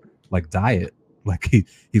like diet. Like,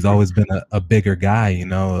 he's always been a bigger guy,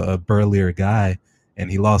 a burlier guy,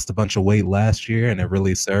 and he lost a bunch of weight last year, and it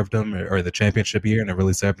really served him, or the championship year, and it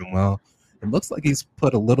really served him well. It looks like he's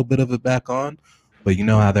put a little bit of it back on, but you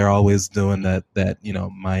know how they're always doing that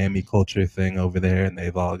Miami culture thing over there, and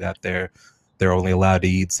they've all got they're only allowed to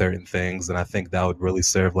eat certain things, and I think that would really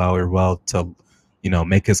serve Lowry well to,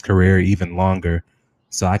 make his career even longer.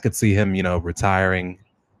 So I could see him, retiring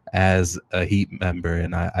as a Heat member,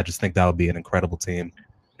 and I just think that would be an incredible team.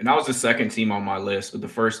 And that was the second team on my list. But the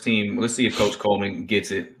first team, let's see if Coach Coleman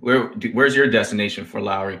gets it. Where's your destination for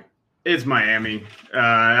Lowry? It's Miami.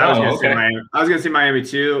 I was going to say Miami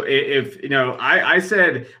too. If I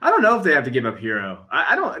said I don't know if they have to give up Hero.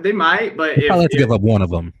 I don't. They might, but they probably have to give up one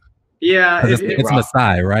of them. Yeah, it's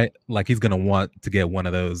Masai, right? Like, he's going to want to get one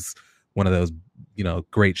of those,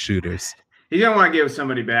 great shooters. He's going to want to give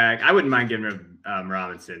somebody back. I wouldn't mind giving him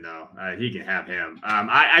Robinson, though. He can have him.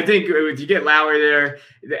 I think if you get Lowry there,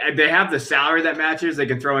 they have the salary that matches. They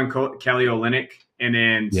can throw in Kelly Olynyk and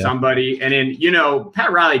then somebody. And then,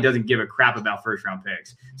 Pat Riley doesn't give a crap about first-round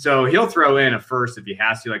picks. So he'll throw in a first if he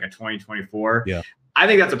has to, like a 2024. Yeah. I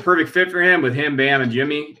think that's a perfect fit for him with him, Bam, and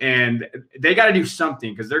Jimmy. And they got to do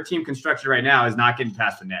something, because their team construction right now is not getting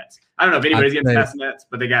past the Nets. I don't know if anybody's getting past the Nets,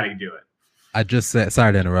 but they got to do it. I just said,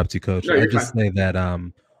 sorry to interrupt you, Coach. No, I just say that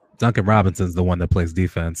Duncan Robinson's the one that plays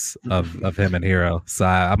defense of him and Hero. So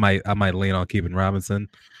I might lean on keeping Robinson.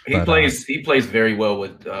 He plays very well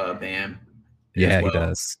with Bam. Yeah, well. He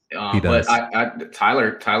does. He does. But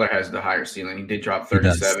Tyler has the higher ceiling. He did drop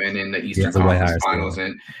 37 in the Eastern Conference Finals.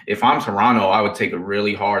 And if I'm Toronto, I would take a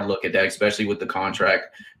really hard look at that, especially with the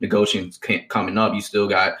contract negotiations coming up. You still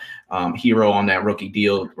got Hero on that rookie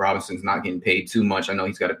deal. Robinson's not getting paid too much. I know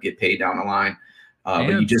he's got to get paid down the line. But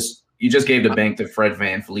you just gave the bank to Fred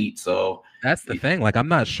VanVleet. So that's the thing. Like, I'm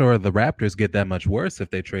not sure the Raptors get that much worse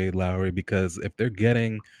if they trade Lowry, because if they're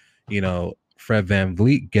getting, Fred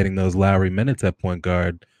VanVleet getting those Lowry minutes at point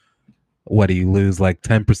guard, what do you lose, like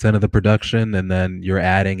 10% of the production, and then you're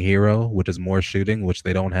adding Hero, which is more shooting, which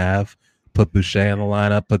they don't have. Put Boucher in the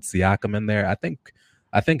lineup, put Siakam in there. I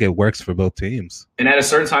think it works for both teams. And at a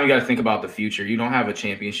certain time, you got to think about the future. You don't have a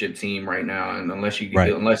championship team right now, and unless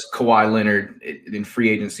Kawhi Leonard in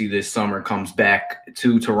free agency this summer comes back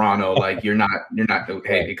to Toronto, like you're not.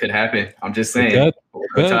 Hey, it could happen. I'm just saying.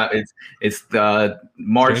 It's the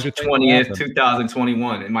March 20th,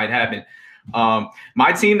 2021. It might happen.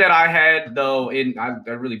 My team that I had, though, I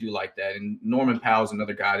really do like that. And Norman Powell's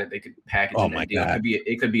another guy that they could package in that deal.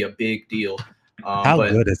 It could be a big deal. How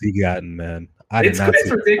good has he gotten, man? It's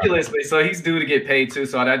ridiculous. So he's due to get paid too.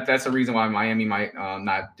 So that's the reason why Miami might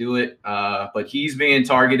not do it. But he's being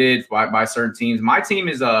targeted by certain teams. My team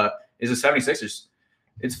is the 76ers.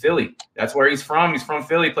 It's Philly. That's where he's from. He's from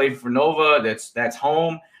Philly. Played for Nova. That's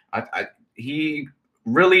home. He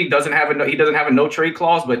really doesn't have a no trade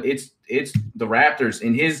clause, but it's the Raptors,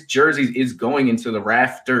 and his jersey is going into the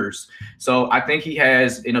rafters. So I think he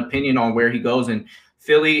has an opinion on where he goes. And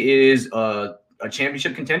Philly is a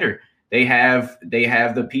championship contender. They have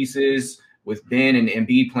the pieces with Ben and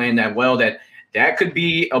Embiid playing that well. That could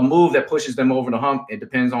be a move that pushes them over the hump. It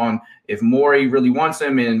depends on if Morey really wants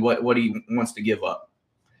him and what he wants to give up.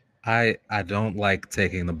 I don't like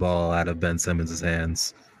taking the ball out of Ben Simmons'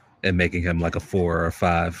 hands. and making him like a 4 or a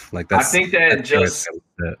 5. Like I think that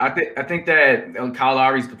I think that Kyle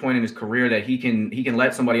Lowry's the point in his career that he can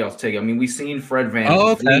let somebody else take it. I mean, we've seen Fred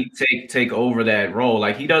VanVleet take over that role.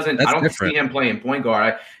 Like he doesn't. I don't see him playing point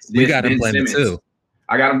guard. We got him playing it too.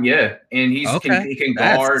 I got him, yeah, and he can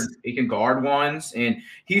guard ones, and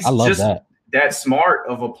he's just that smart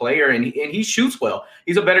of a player, and he shoots well.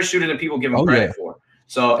 He's a better shooter than people give him credit for.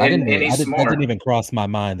 So he's smart. That didn't even cross my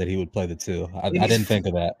mind that he would play the 2. I didn't think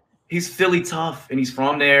of that. He's Philly tough, and he's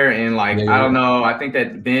from there, and I don't know. I think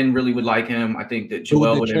that Ben really would like him. I think that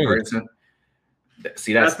Joel would embrace him.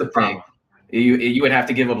 See, that's the thing. You would have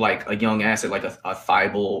to give up like a young asset like a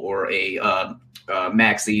Thibault or a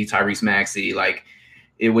Tyrese Maxey. Like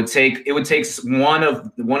it would take one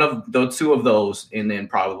of the 2 of those, and then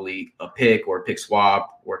probably a pick or a pick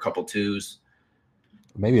swap or a couple 2s.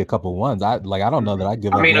 Maybe a couple 1s. I don't know that I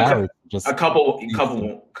give. I mean, a couple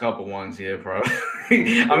 1s, yeah, bro.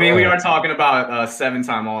 I mean, we are talking about a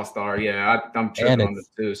 7-time All-Star. Yeah, I'm tripping on the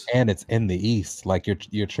 2s. And it's in the East. Like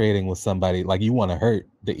you're trading with somebody. Like you want to hurt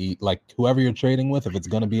the East. Like whoever you're trading with, if it's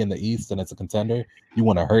going to be in the East and it's a contender, you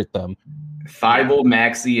want to hurt them. Thibault,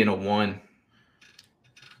 Maxey, and a 1.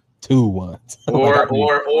 2 1s.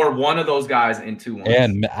 or one of those guys in 2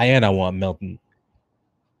 1s. And I want Milton.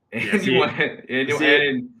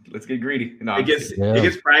 And let's get greedy. No, it gets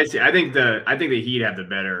pricey. I think the Heat have the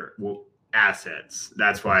better assets.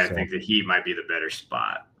 That's why I think the Heat might be the better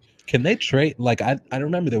spot. Can they trade? Like I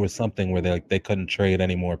remember there was something where they couldn't trade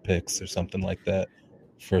any more picks or something like that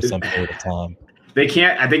for some period of time. They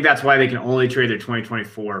can't. I think that's why they can only trade their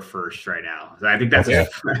 2024 first right now. I think that's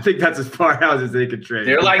as far out as they could trade.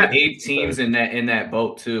 They're like 8 teams in that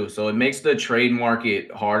boat too, so it makes the trade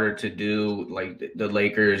market harder to do. Like the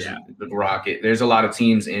Lakers, the Rocket. There's a lot of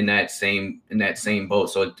teams in that same boat,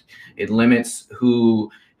 so it limits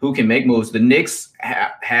who can make moves. The Knicks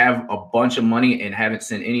have a bunch of money and haven't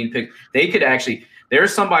sent any picks. They could actually.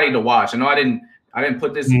 There's somebody to watch. I know I didn't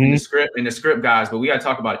put this in the script, guys, but we got to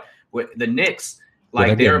talk about it. With the Knicks,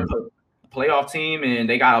 like they're a playoff team, and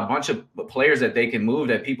they got a bunch of players that they can move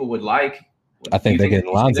that people would like. I think they're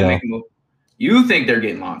getting Lonzo. You think they're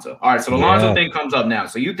getting Lonzo? All right, so the Lonzo thing comes up now.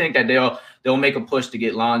 So you think that they'll make a push to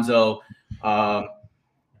get Lonzo? That'll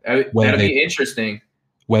be interesting.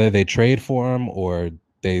 Whether they trade for him or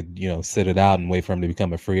they sit it out and wait for him to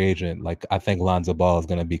become a free agent, like I think Lonzo Ball is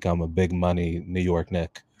going to become a big money New York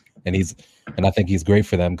Knick. And I think he's great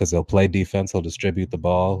for them because he'll play defense. He'll distribute the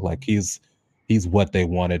ball. Like he's what they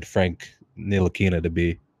wanted Frank Ntilikina to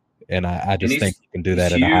be. And I just think he can do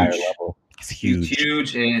that at a higher level. He's huge. He's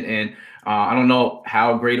huge. And I don't know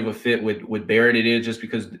how great of a fit with Barrett it is just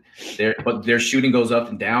because their shooting goes up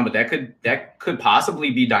and down, but that could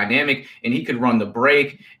possibly be dynamic, and he could run the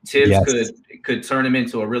break. Tibbs could turn him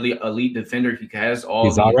into a really elite defender. He has all.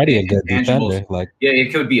 He's already a good defender.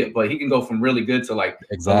 It could be but he can go from really good to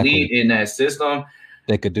elite in that system.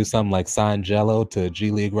 They could do something like sign Jello to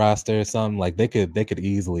G League roster or something. Like they could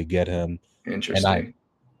easily get him. Interesting.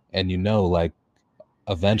 And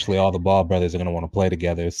eventually all the Ball brothers are going to want to play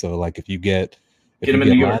together. So if you get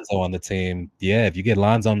Lonzo on the team, if you get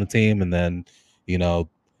Lonzo on the team, and then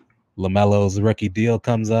LaMelo's rookie deal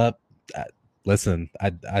comes up, listen,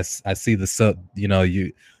 I see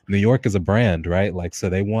New York is a brand, right? So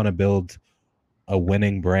they want to build a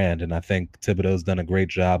winning brand, and I think Thibodeau's done a great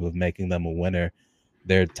job of making them a winner.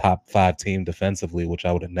 They're top 5 team defensively, which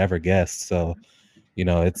I would have never guessed. So,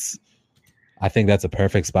 I think that's a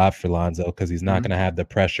perfect spot for Lonzo because he's not going to have the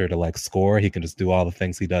pressure to score. He can just do all the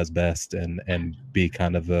things he does best and be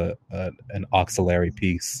kind of an auxiliary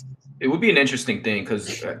piece. It would be an interesting thing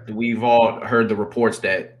because we've all heard the reports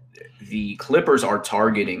that the Clippers are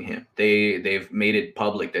targeting him. They've made it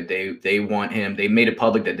public that they want him. They made it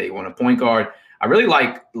public that they want a point guard. I really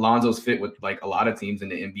like Lonzo's fit with a lot of teams in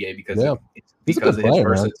the NBA because of his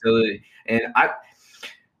versatility. Man.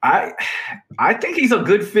 And I think he's a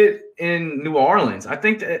good fit in New Orleans. I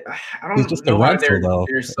think that I don't know why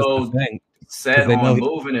they're so set on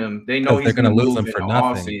moving him. They know he's going to lose him for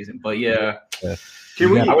nothing. Season, but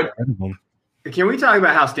Can we talk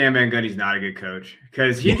about how Stan Van Gundy's not a good coach?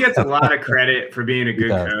 Because he gets a lot of credit for being a good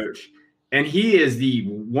coach, and he is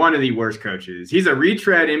one of the worst coaches. He's a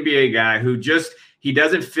retread NBA guy who he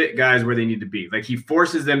doesn't fit guys where they need to be. He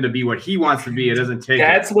forces them to be what he wants to be. It doesn't take.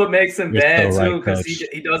 That's what makes him bad too, because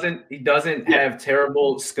he doesn't have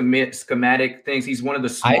terrible schematic things. He's one of the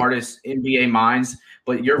smartest NBA minds.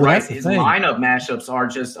 But you're right. His lineup matchups are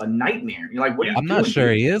just a nightmare. You're like, what are you doing? I'm not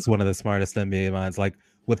sure he is one of the smartest NBA minds.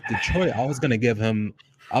 With Detroit, I was going to give him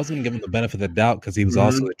the benefit of the doubt because he was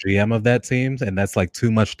also the GM of that team, and that's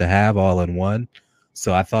too much to have all in one.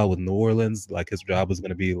 So I thought with New Orleans, like his job was going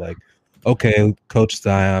to be like, okay, coach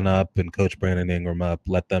Zion up and coach Brandon Ingram up,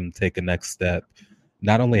 let them take a next step.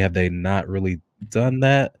 Not only have they not really done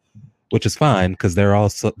that, which is fine because they're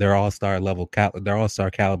all-star level, they're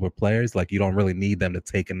all-star caliber players. Like you don't really need them to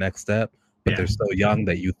take a next step, but they're so young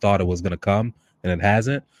that you thought it was going to come and it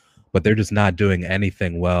hasn't. But they're just not doing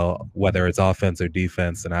anything well, whether it's offense or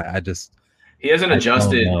defense. And he hasn't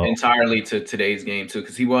adjusted entirely to today's game too,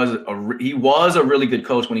 because he was a really good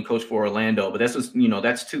coach when he coached for Orlando. But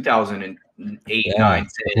that's 2008, 9,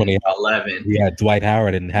 10, 11. Yeah, Dwight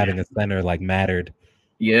Howard and having a center like mattered.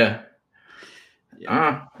 Yeah.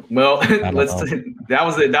 Well, that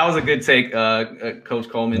was a good take, Coach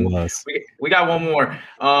Coleman. We got one more.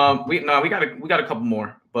 We got a couple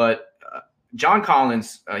more, but John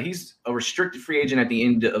Collins, he's a restricted free agent at the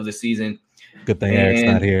end of the season. Good thing Eric's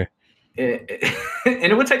not here. And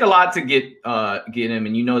it would take a lot to get him,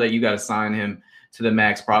 and you know that you got to sign him to the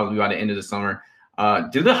max probably by the end of the summer.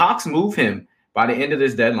 Do the Hawks move him by the end of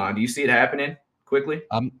this deadline? Do you see it happening quickly?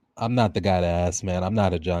 I'm not the guy to ask, man. I'm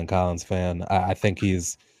not a John Collins fan. I think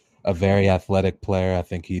he's a very athletic player. I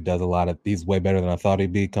think he does he's way better than I thought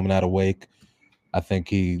he'd be coming out of Wake. I think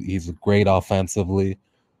he's great offensively,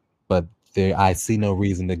 but I see no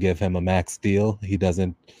reason to give him a max deal.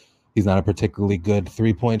 He's not a particularly good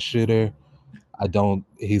 3-point shooter.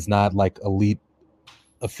 He's not like elite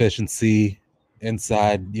efficiency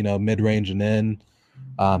inside, mid-range and in.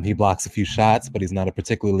 He blocks a few shots, but he's not a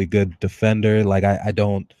particularly good defender. Like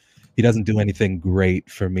he doesn't do anything great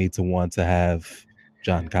for me to want to have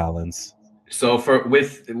John Collins. So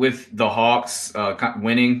with the Hawks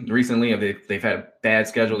winning recently, they've had a bad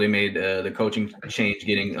schedule. They made the coaching change,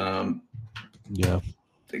 getting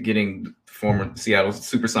former Seattle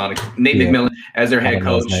Supersonic Nate McMillan as their head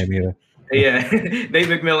coach. Yeah, Nate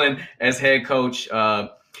McMillan as head coach.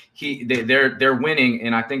 They're winning,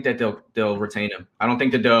 and I think that they'll retain him. I don't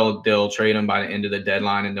think that they'll trade him by the end of the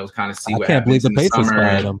deadline, and they'll kind of see what happens in the summer. I can't believe the Patriots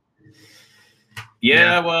fired him.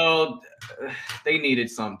 Yeah, well, they needed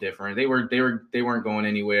something different. They weren't going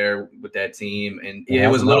anywhere with that team, and it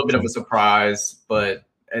was a little bit of a surprise, but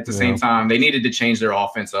at the same time, they needed to change their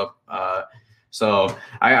offense up. So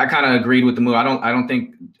I kind of agreed with the move. I don't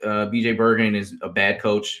think BJ Bergen is a bad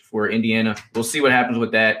coach for Indiana. We'll see what happens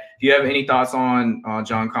with that. Do you have any thoughts on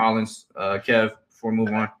John Collins, Kev, before we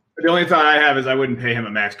move on? The only thought I have is I wouldn't pay him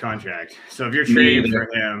a max contract. So if you're trading for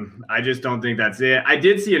him, I just don't think that's it. I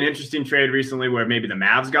did see an interesting trade recently where maybe the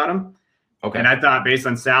Mavs got him. Okay. And I thought based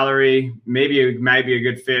on salary, maybe it might be a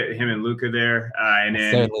good fit, him and Luka there. And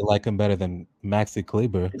then, certainly like him better than Maxi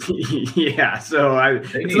Kleber. Yeah, so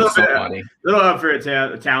it's a little up for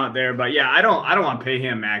talent there. But yeah, I don't want to pay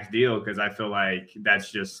him max deal because I feel like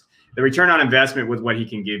that's just the return on investment with what he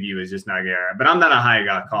can give you is just not there. But I'm not a high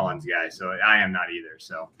Collins guy, so I am not either.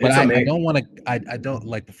 So, but I don't want to. I don't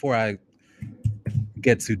like before I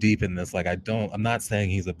get too deep in this. Like I'm not saying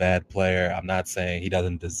he's a bad player. I'm not saying he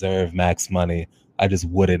doesn't deserve max money. I just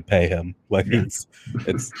wouldn't pay him. Like it's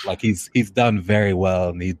like he's done very well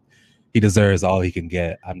and he deserves all he can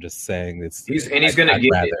get. I'm just saying he's gonna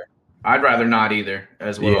get it. I'd rather not either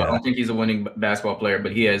as well. Yeah. I don't think he's a winning basketball player,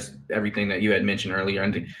 but he has everything that you had mentioned earlier.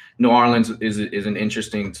 And New Orleans is an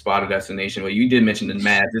interesting spot of destination. But you did mention the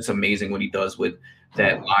Mavs. It's amazing what he does with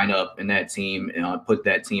that lineup and that team, and put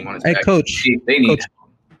that team on his back. Coach, they need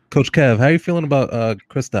Coach Kev, how are you feeling about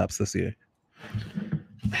Kristaps this year?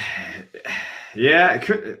 Yeah,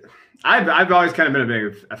 I've always kind of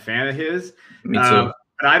been a fan of his. Me too.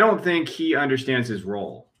 But I don't think he understands his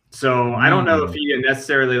role. So I don't know if he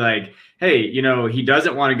necessarily like, hey, he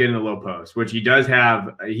doesn't want to get in the low post, which he does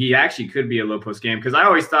have. He actually could be a low post game because I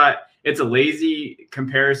always thought it's a lazy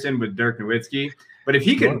comparison with Dirk Nowitzki. But if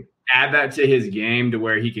he could add that to his game to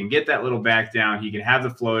where he can get that little back down, he can have the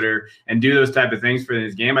floater and do those type of things for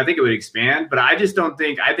his game, I think it would expand. But I just don't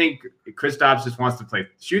think – I think Kristaps just wants to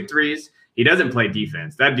shoot threes. He doesn't play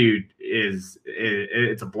defense. That dude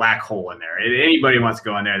it's a black hole in there. If anybody wants to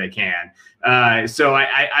go in there, they can. So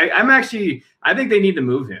I think they need to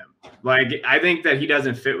move him. Like, I think that he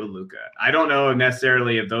doesn't fit with Luka. I don't know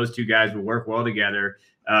necessarily if those two guys would work well together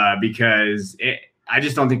because I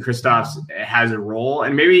just don't think Kristaps has a role.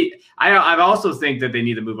 And maybe I also think that they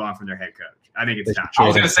need to move on from their head coach. I think it's time. I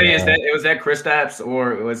was going to say, was that Kristaps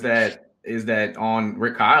or is that on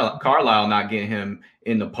Rick Carlisle not getting him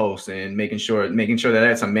in the post and making sure that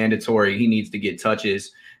that's a mandatory. He needs to get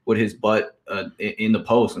touches with his butt in the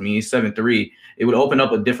post. I mean, he's 7'3". It would open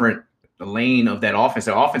up a different lane of that offense.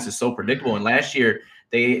 Their offense is so predictable. And last year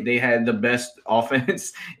they had the best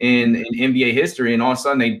offense in NBA history, and all of a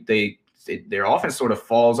sudden their offense sort of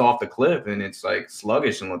falls off the cliff, and it's like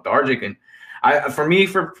sluggish and lethargic. And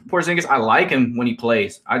For Porzingis, I like him when he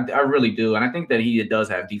plays. I really do, and I think that he does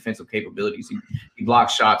have defensive capabilities. He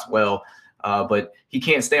blocks shots well, but he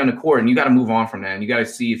can't stay on the court, and you got to move on from that. And you got to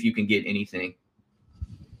see if you can get anything.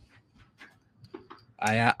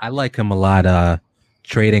 I like him a lot.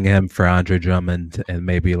 Trading him for Andre Drummond and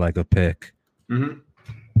maybe like a pick. Mm-hmm.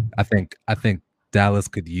 I think Dallas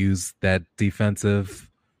could use that defensive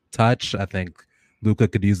touch. I think Luka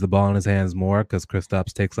could use the ball in his hands more because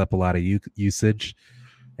Kristaps takes up a lot of usage,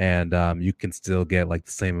 and you can still get like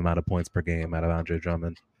the same amount of points per game out of Andre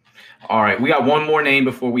Drummond. All right, we got one more name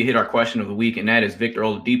before we hit our question of the week, and that is Victor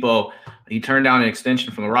Oladipo. He turned down an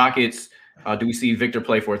extension from the Rockets. Do we see Victor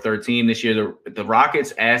play for a third team this year? The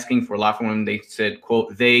Rockets asking for a lot from him. They said,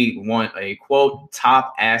 quote, they want a, quote,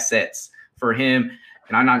 top assets for him.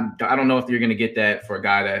 And I don't know if you're going to get that for a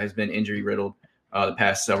guy that has been injury riddled the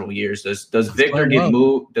past several years. Does Victor get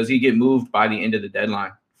moved? Does he get moved by the end of the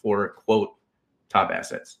deadline for, quote, top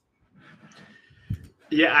assets?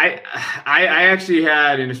 Yeah, I actually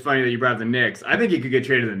had, and it's funny that you brought up the Knicks. I think he could get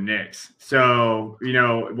traded to the Knicks. So,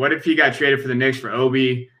 what if he got traded for the Knicks for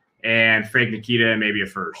Obi and Frank Nikita and maybe a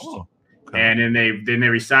first? Oh, okay. And then they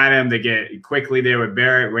resign him. They get quickly there with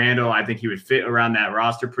Barrett Randall. I think he would fit around that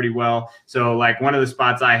roster pretty well. So like one of the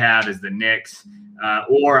spots I have is the Knicks,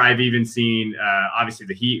 or I've even seen obviously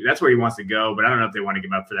the Heat. That's where he wants to go, but I don't know if they want to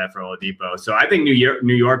give up for that for Oladipo. So I think New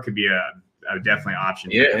York could be a definitely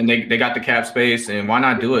option. Yeah, and they got the cap space, and why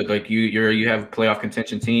not do it? Like you have a playoff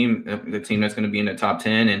contention team, the team that's going to be in the top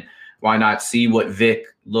 10, and why not see what Vic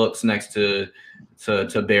looks next to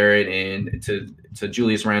Barrett and to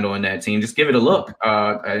Julius Randle in that team? Just give it a look.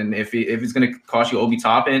 And if it's going to cost you Obi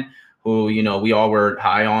Toppin, who we all were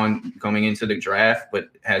high on coming into the draft, but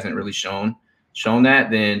hasn't really shown that,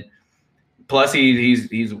 then plus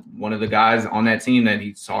he's one of the guys on that team that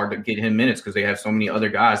it's hard to get him minutes because they have so many other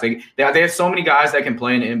guys. They have so many guys that can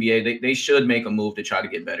play in the NBA. They should make a move to try to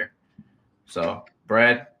get better. So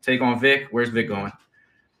Brad, take on Vic. Where's Vic going?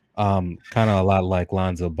 Kind of a lot like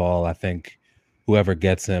Lonzo Ball. I think whoever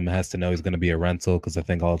gets him has to know he's going to be a rental because I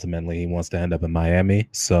think ultimately he wants to end up in Miami.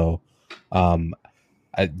 So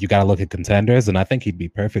you got to look at contenders, and I think he'd be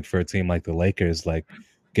perfect for a team like the Lakers. Like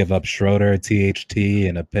give up Schroeder, THT,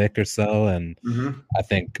 and a pick or so, and I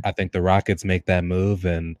think the Rockets make that move,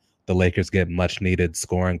 and the Lakers get much needed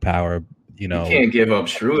scoring power. You can't give up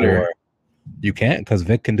Schroeder. You can't because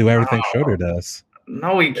Vic can do everything Schroeder does.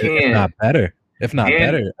 No, he can't. If not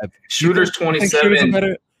better. Schroeder's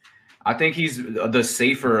 27. I think he's the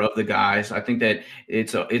safer of the guys. I think that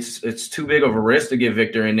it's too big of a risk to get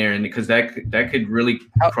Victor in there, and because that could really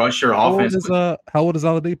crush your offense. How old is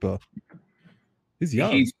Oladipo? He's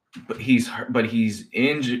young. He's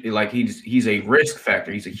injured. Like he's a risk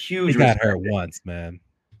factor. He's a huge. He got hurt once, man,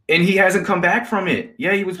 and he hasn't come back from it.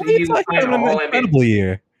 Yeah, he was playing an incredible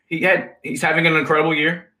year. He's having an incredible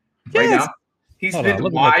year right now. He's been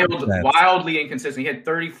wildly inconsistent. He had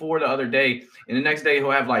 34 the other day, and the next day he'll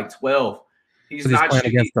have like 12. He's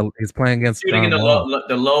playing against shooting in the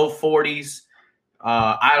low 40s.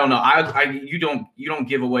 I don't know. You don't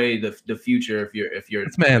give away the future if you're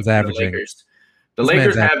this man's averaging. The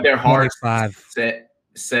Lakers have their hearts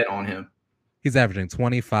set on him. He's averaging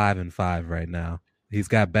 25 and 5 right now. He's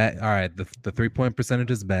got bad. All right, the 3-point percentage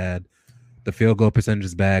is bad. The field goal percentage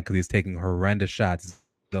is bad because he's taking horrendous shots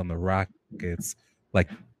on the Rockets. Like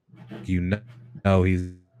he's the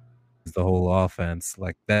whole offense.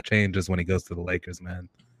 Like that changes when he goes to the Lakers, man.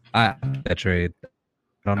 That trade.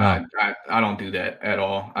 I don't know. I don't do that at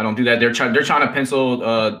all. I don't do that. They're trying to pencil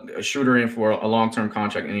a Schroeder in for a long-term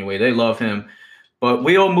contract anyway. They love him. But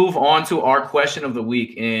we'll move on to our question of the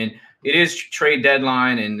week. And it is trade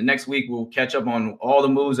deadline. And the next week we'll catch up on all the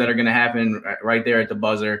moves that are going to happen right there at the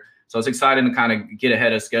buzzer. So it's exciting to kind of get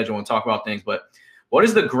ahead of schedule and talk about things. But what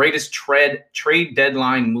is the greatest trade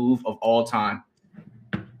deadline move of all time?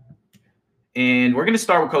 And we're going to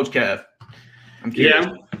start with Coach Kev. I'm curious.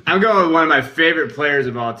 Yeah, I'm going with one of my favorite players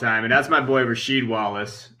of all time, and that's my boy Rasheed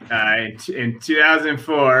Wallace. In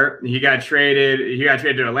 2004, he got traded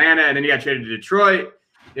to Atlanta, and then he got traded to Detroit.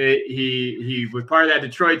 He was part of that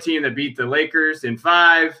Detroit team that beat the Lakers in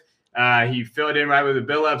 5. He filled in right with the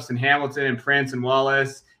Billups and Hamilton and Prince and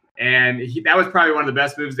Wallace. And that was probably one of the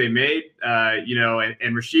best moves they made, and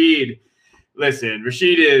Rasheed, listen,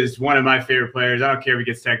 Rasheed is one of my favorite players. I don't care if he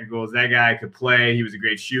gets technicals. That guy could play. He was a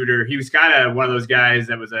great shooter. He was kind of one of those guys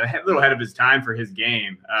that was a little ahead of his time for his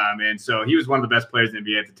game. And so he was one of the best players in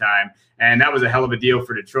the NBA at the time. And that was a hell of a deal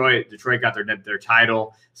for Detroit. Detroit got their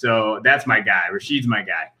title. So that's my guy. Rasheed's my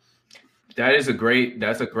guy. That's a great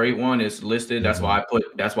one. It's listed. That's why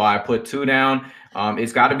I put 2 down.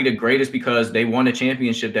 It's got to be the greatest because they won a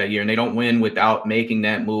championship that year, and they don't win without making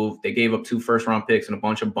that move. They gave up 2 first-round picks and a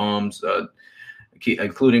bunch of bums,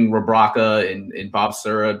 including Rebraca and Bob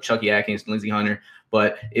Sura, Chucky Atkins, Lindsey Hunter.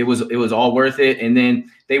 But it was all worth it. And then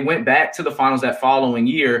they went back to the finals that following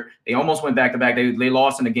year. They almost went back-to-back. They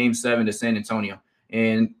lost in the Game 7 to San Antonio.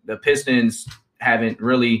 And the Pistons haven't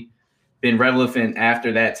really been relevant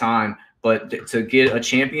after that time. But to get a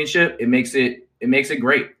championship, it makes it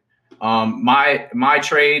great. My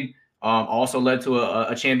trade also led to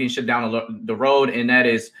a championship down the road, and that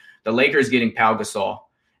is the Lakers getting Pau Gasol.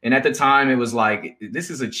 And at the time, it was like, this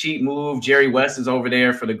is a cheap move. Jerry West is over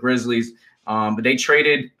there for the Grizzlies. But they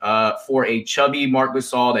traded for a chubby Marc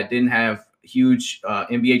Gasol that didn't have huge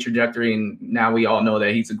NBA trajectory, and now we all know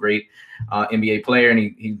that he's a great NBA player,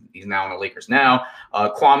 and he's now on the Lakers now.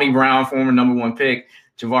 Kwame Brown, former number 1 pick,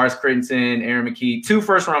 Javaris Crittenton, Aaron McKee, 2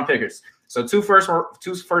 first-round pickers. So 2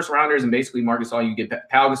 first-rounders, and basically Marc Gasol, you get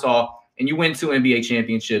Pau Gasol, and you win 2 NBA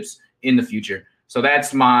championships in the future. So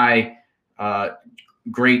that's my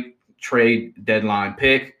great trade deadline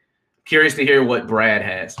pick. Curious to hear what Brad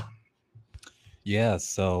has. Yeah,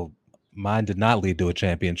 so mine did not lead to a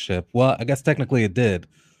championship. Well, I guess technically it did.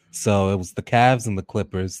 So it was the Cavs and the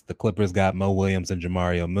Clippers. The Clippers got Mo Williams and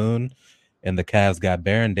Jamario Moon, and the Cavs got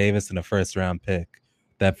Baron Davis and a first-round pick.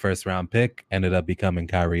 That first-round pick ended up becoming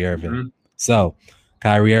Kyrie Irving. Mm-hmm. So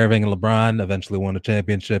Kyrie Irving and LeBron eventually won a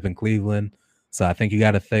championship in Cleveland. So I think you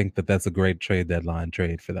got to think that that's a great trade deadline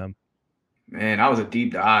trade for them. Man, that was a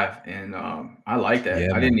deep dive, and I like that.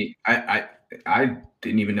 Yeah, I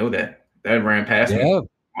didn't even know that. That ran past me.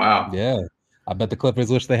 Wow. Yeah. I bet the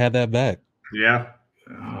Clippers wish they had that back. Yeah.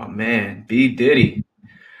 Oh man, B Diddy.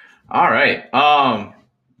 All right.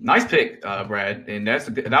 Nice pick, Brad. And that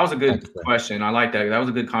was a good question. I like that. That was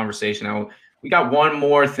a good conversation. Now, we got one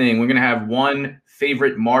more thing. We're gonna have one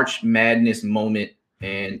favorite March Madness moment,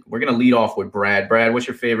 and we're gonna lead off with Brad. Brad, what's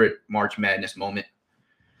your favorite March Madness moment?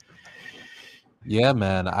 Yeah,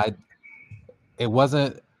 man. I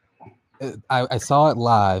saw it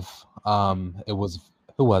live. It was,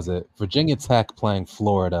 who was it? Virginia Tech playing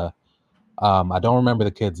Florida. I don't remember the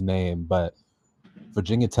kid's name, but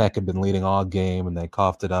Virginia Tech had been leading all game, and they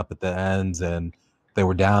coughed it up at the end, and they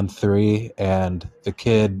were down 3, and the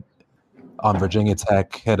kid on Virginia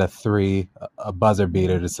Tech hit a buzzer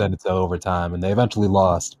beater to send it to overtime, and they eventually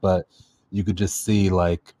lost, but you could just see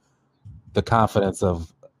like the confidence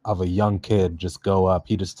of a young kid just go up.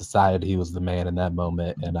 He just decided he was the man in that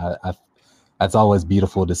moment, and I that's always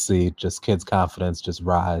beautiful to see, just kids' confidence just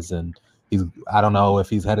rise. And I don't know if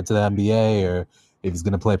he's headed to the NBA or if he's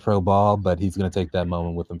going to play pro ball, but he's going to take that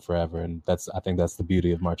moment with him forever. And I think that's the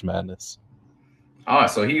beauty of March Madness. Oh,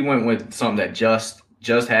 so he went with something that just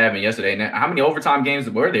happened yesterday. Now, how many overtime games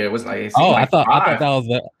were there? It was like, I thought that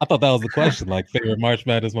was the question. Like favorite March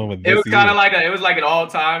Madness moment. It was kind of like an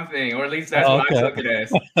all-time thing, or at least that's what I took it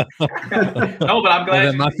as. No, but I'm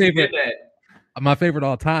glad you did that. My favorite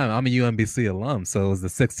all time. I'm a UMBC alum, so it was the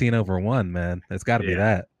 16-1, man. It's got to be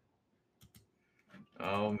that.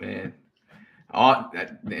 Oh man,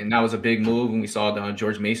 and that was a big move. And we saw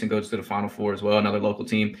George Mason go to the Final Four as well, another local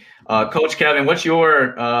team. Coach Kevin, what's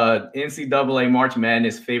your NCAA March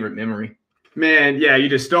Madness favorite memory? Man, yeah, you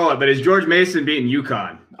just stole it. But it's George Mason beating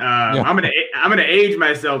UConn. Yeah. I'm gonna age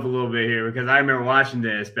myself a little bit here because I remember watching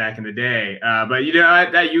this back in the day. But you know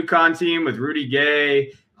that UConn team with Rudy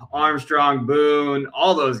Gay, Armstrong, Boone,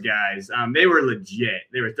 all those guys, they were legit.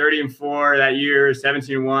 They were 30-4 that year,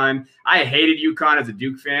 17-1. I hated UConn as a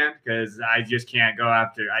Duke fan because I just can't go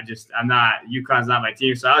after. UConn's not my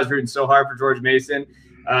team. So I was rooting so hard for George Mason.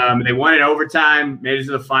 They won in overtime, made it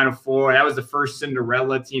to the Final Four. That was the first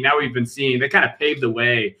Cinderella team. Now we've been seeing, they kind of paved the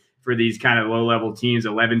way for these kind of low-level teams,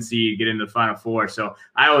 11 seed, get into the Final Four. So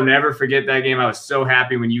I will never forget that game. I was so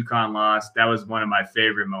happy when UConn lost. That was one of my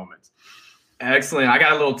favorite moments. Excellent. I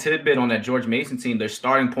got a little tidbit on that George Mason team. Their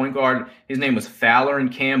starting point guard, his name was Fowler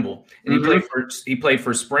and Campbell, and he played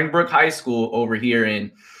for Springbrook High School over here.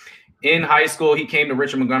 In high school, he came to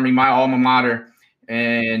Richard Montgomery, my alma mater,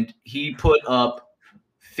 and he put up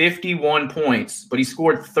 51 points, but he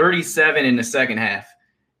scored 37 in the second half,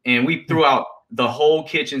 and we threw out the whole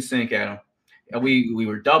kitchen sink at him. We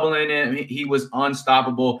were doubling him. He was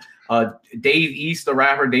unstoppable. Dave East, the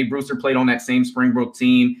rapper, Dave Brewster, played on that same Springbrook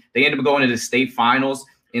team. They ended up going to the state finals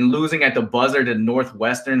and losing at the buzzer to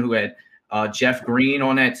Northwestern, who had Jeff Green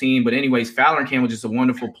on that team. But anyways, Fowler and Campbell was just a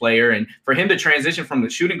wonderful player. And for him to transition from the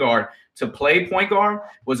shooting guard to play point guard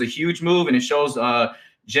was a huge move. And it shows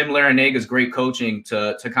Jim Laranaga's great coaching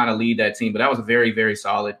to kind of lead that team. But that was a very, very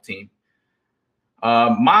solid team.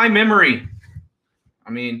 My memory.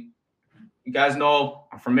 I mean, you guys know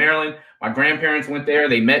I'm from Maryland. My grandparents went there.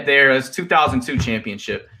 They met there. It's 2002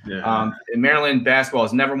 championship. Yeah. Maryland basketball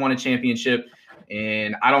has never won a championship.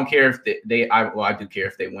 And I don't care if I do care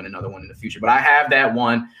if they win another one in the future, but I have that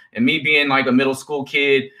one. And me being like a middle school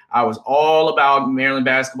kid, I was all about Maryland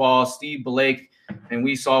basketball, Steve Blake, and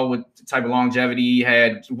we saw what type of longevity he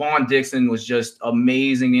had. Juwan Dixon was just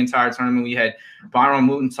amazing the entire tournament. We had Byron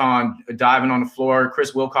Mutenton diving on the floor,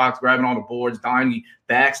 Chris Wilcox grabbing all the boards, Donnie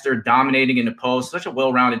Baxter dominating in the post. Such a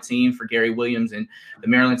well-rounded team for Gary Williams and the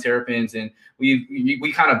Maryland Terrapins. And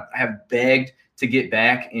we kind of have begged to get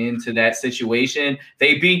back into that situation.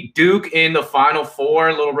 They beat Duke in the Final Four,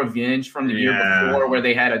 a little revenge from the year before where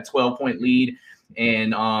they had a 12-point lead,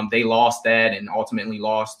 and they lost that and ultimately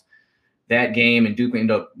lost that game, and Duke ended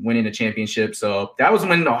up winning the championship. So that was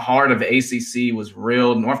when the heart of the ACC was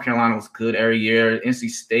real. North Carolina was good every year. NC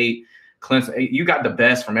State, Clemson, you got the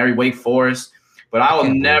best from every Wake Forest. But I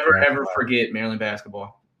will never, ever forget Maryland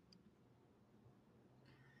basketball.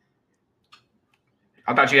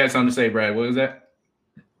 I thought you had something to say, Brad. What was that?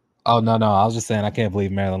 Oh, no. I was just saying I can't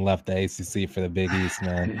believe Maryland left the ACC for the Big East,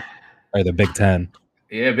 man. Or the Big Ten.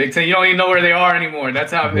 Yeah, Big Ten. You don't even know where they are anymore.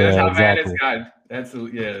 That's how exactly. bad it's gotten.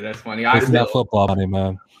 That's funny. It's that football money,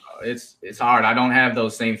 man. It's hard. I don't have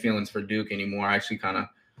those same feelings for Duke anymore. I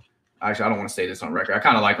don't want to say this on record. I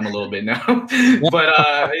kind of like them a little bit now, but when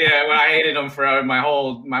I hated them for my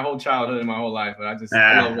whole childhood and my whole life, but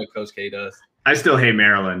I love what Coach K does. I still hate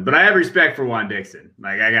Maryland, but I have respect for Juan Dixon.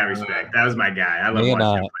 Like, I got respect. That was my guy. I love watching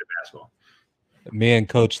him play basketball. Me and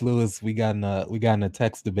Coach Lewis, we got in a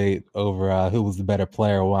text debate over who was the better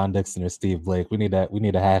player, Juan Dixon or Steve Blake. We need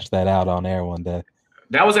to hash that out on air one day.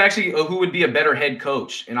 That was actually who would be a better head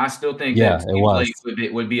coach, and I still think that Steve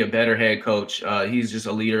Blake would be a better head coach. He's just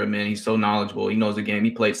a leader of men. He's so knowledgeable. He knows the game.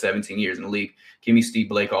 He played 17 years in the league. Give me Steve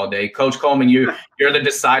Blake all day. Coach Coleman, you're the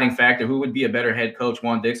deciding factor. Who would be a better head coach,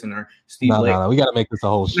 Juan Dixon or Steve Blake? No. We got to make this a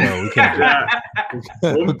whole show. We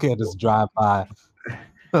can't just drive by.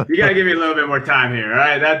 You got to give me a little bit more time here, all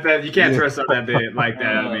right? That you can't throw something like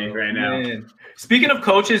that at me right now. Man. Speaking of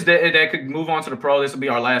coaches that could move on to the pro, this will be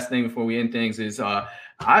our last thing before we end things. Is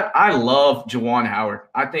I love Juwan Howard.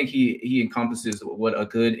 I think he encompasses what a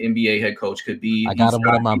good NBA head coach could be. I got him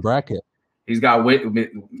in my bracket. He's got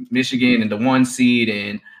Michigan and the 1 seed,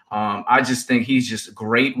 and I just think he's just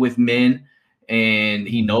great with men, and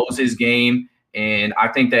he knows his game. And I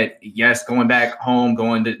think that, yes, going back home,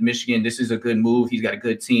 going to Michigan, this is a good move. He's got a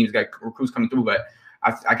good team. He's got recruits coming through. But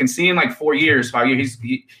I can see in like 4 years, 5 years,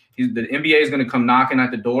 the NBA is going to come knocking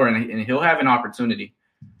at the door, and he'll have an opportunity.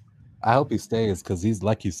 I hope he stays because he's,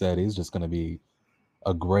 like you said, he's just going to be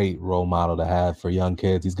a great role model to have for young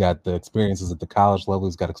kids. He's got the experiences at the college level.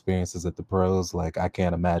 He's got experiences at the pros. Like, I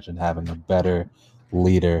can't imagine having a better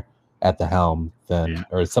leader at the helm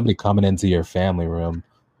or somebody coming into your family room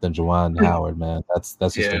than Juwan Howard, man. That's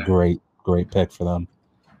just a great pick for them.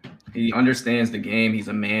 He understands the game. He's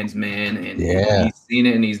a man's man, and he's seen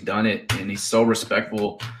it and he's done it, and he's so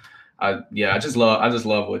respectful. I just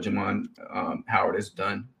love what Juwan Howard has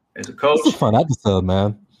done as a coach. It's a fun episode,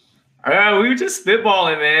 man. We were just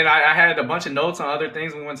spitballing, man. I had a bunch of notes on other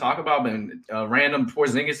things we want to talk about, but random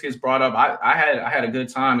Porzingis gets brought up. I had a good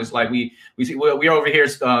time. It's like we're over here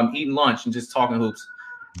eating lunch and just talking hoops.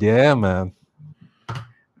 Yeah, man.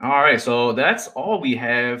 All right, so that's all we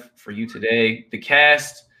have for you today. The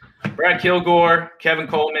cast, Brad Kilgore, Kevin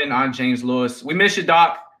Coleman, I'm James Lewis. We miss you,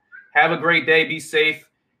 Doc. Have a great day. Be safe.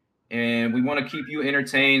 And we want to keep you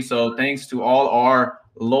entertained. So thanks to all our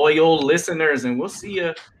loyal listeners, and we'll see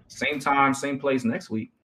you same time, same place next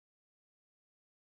week.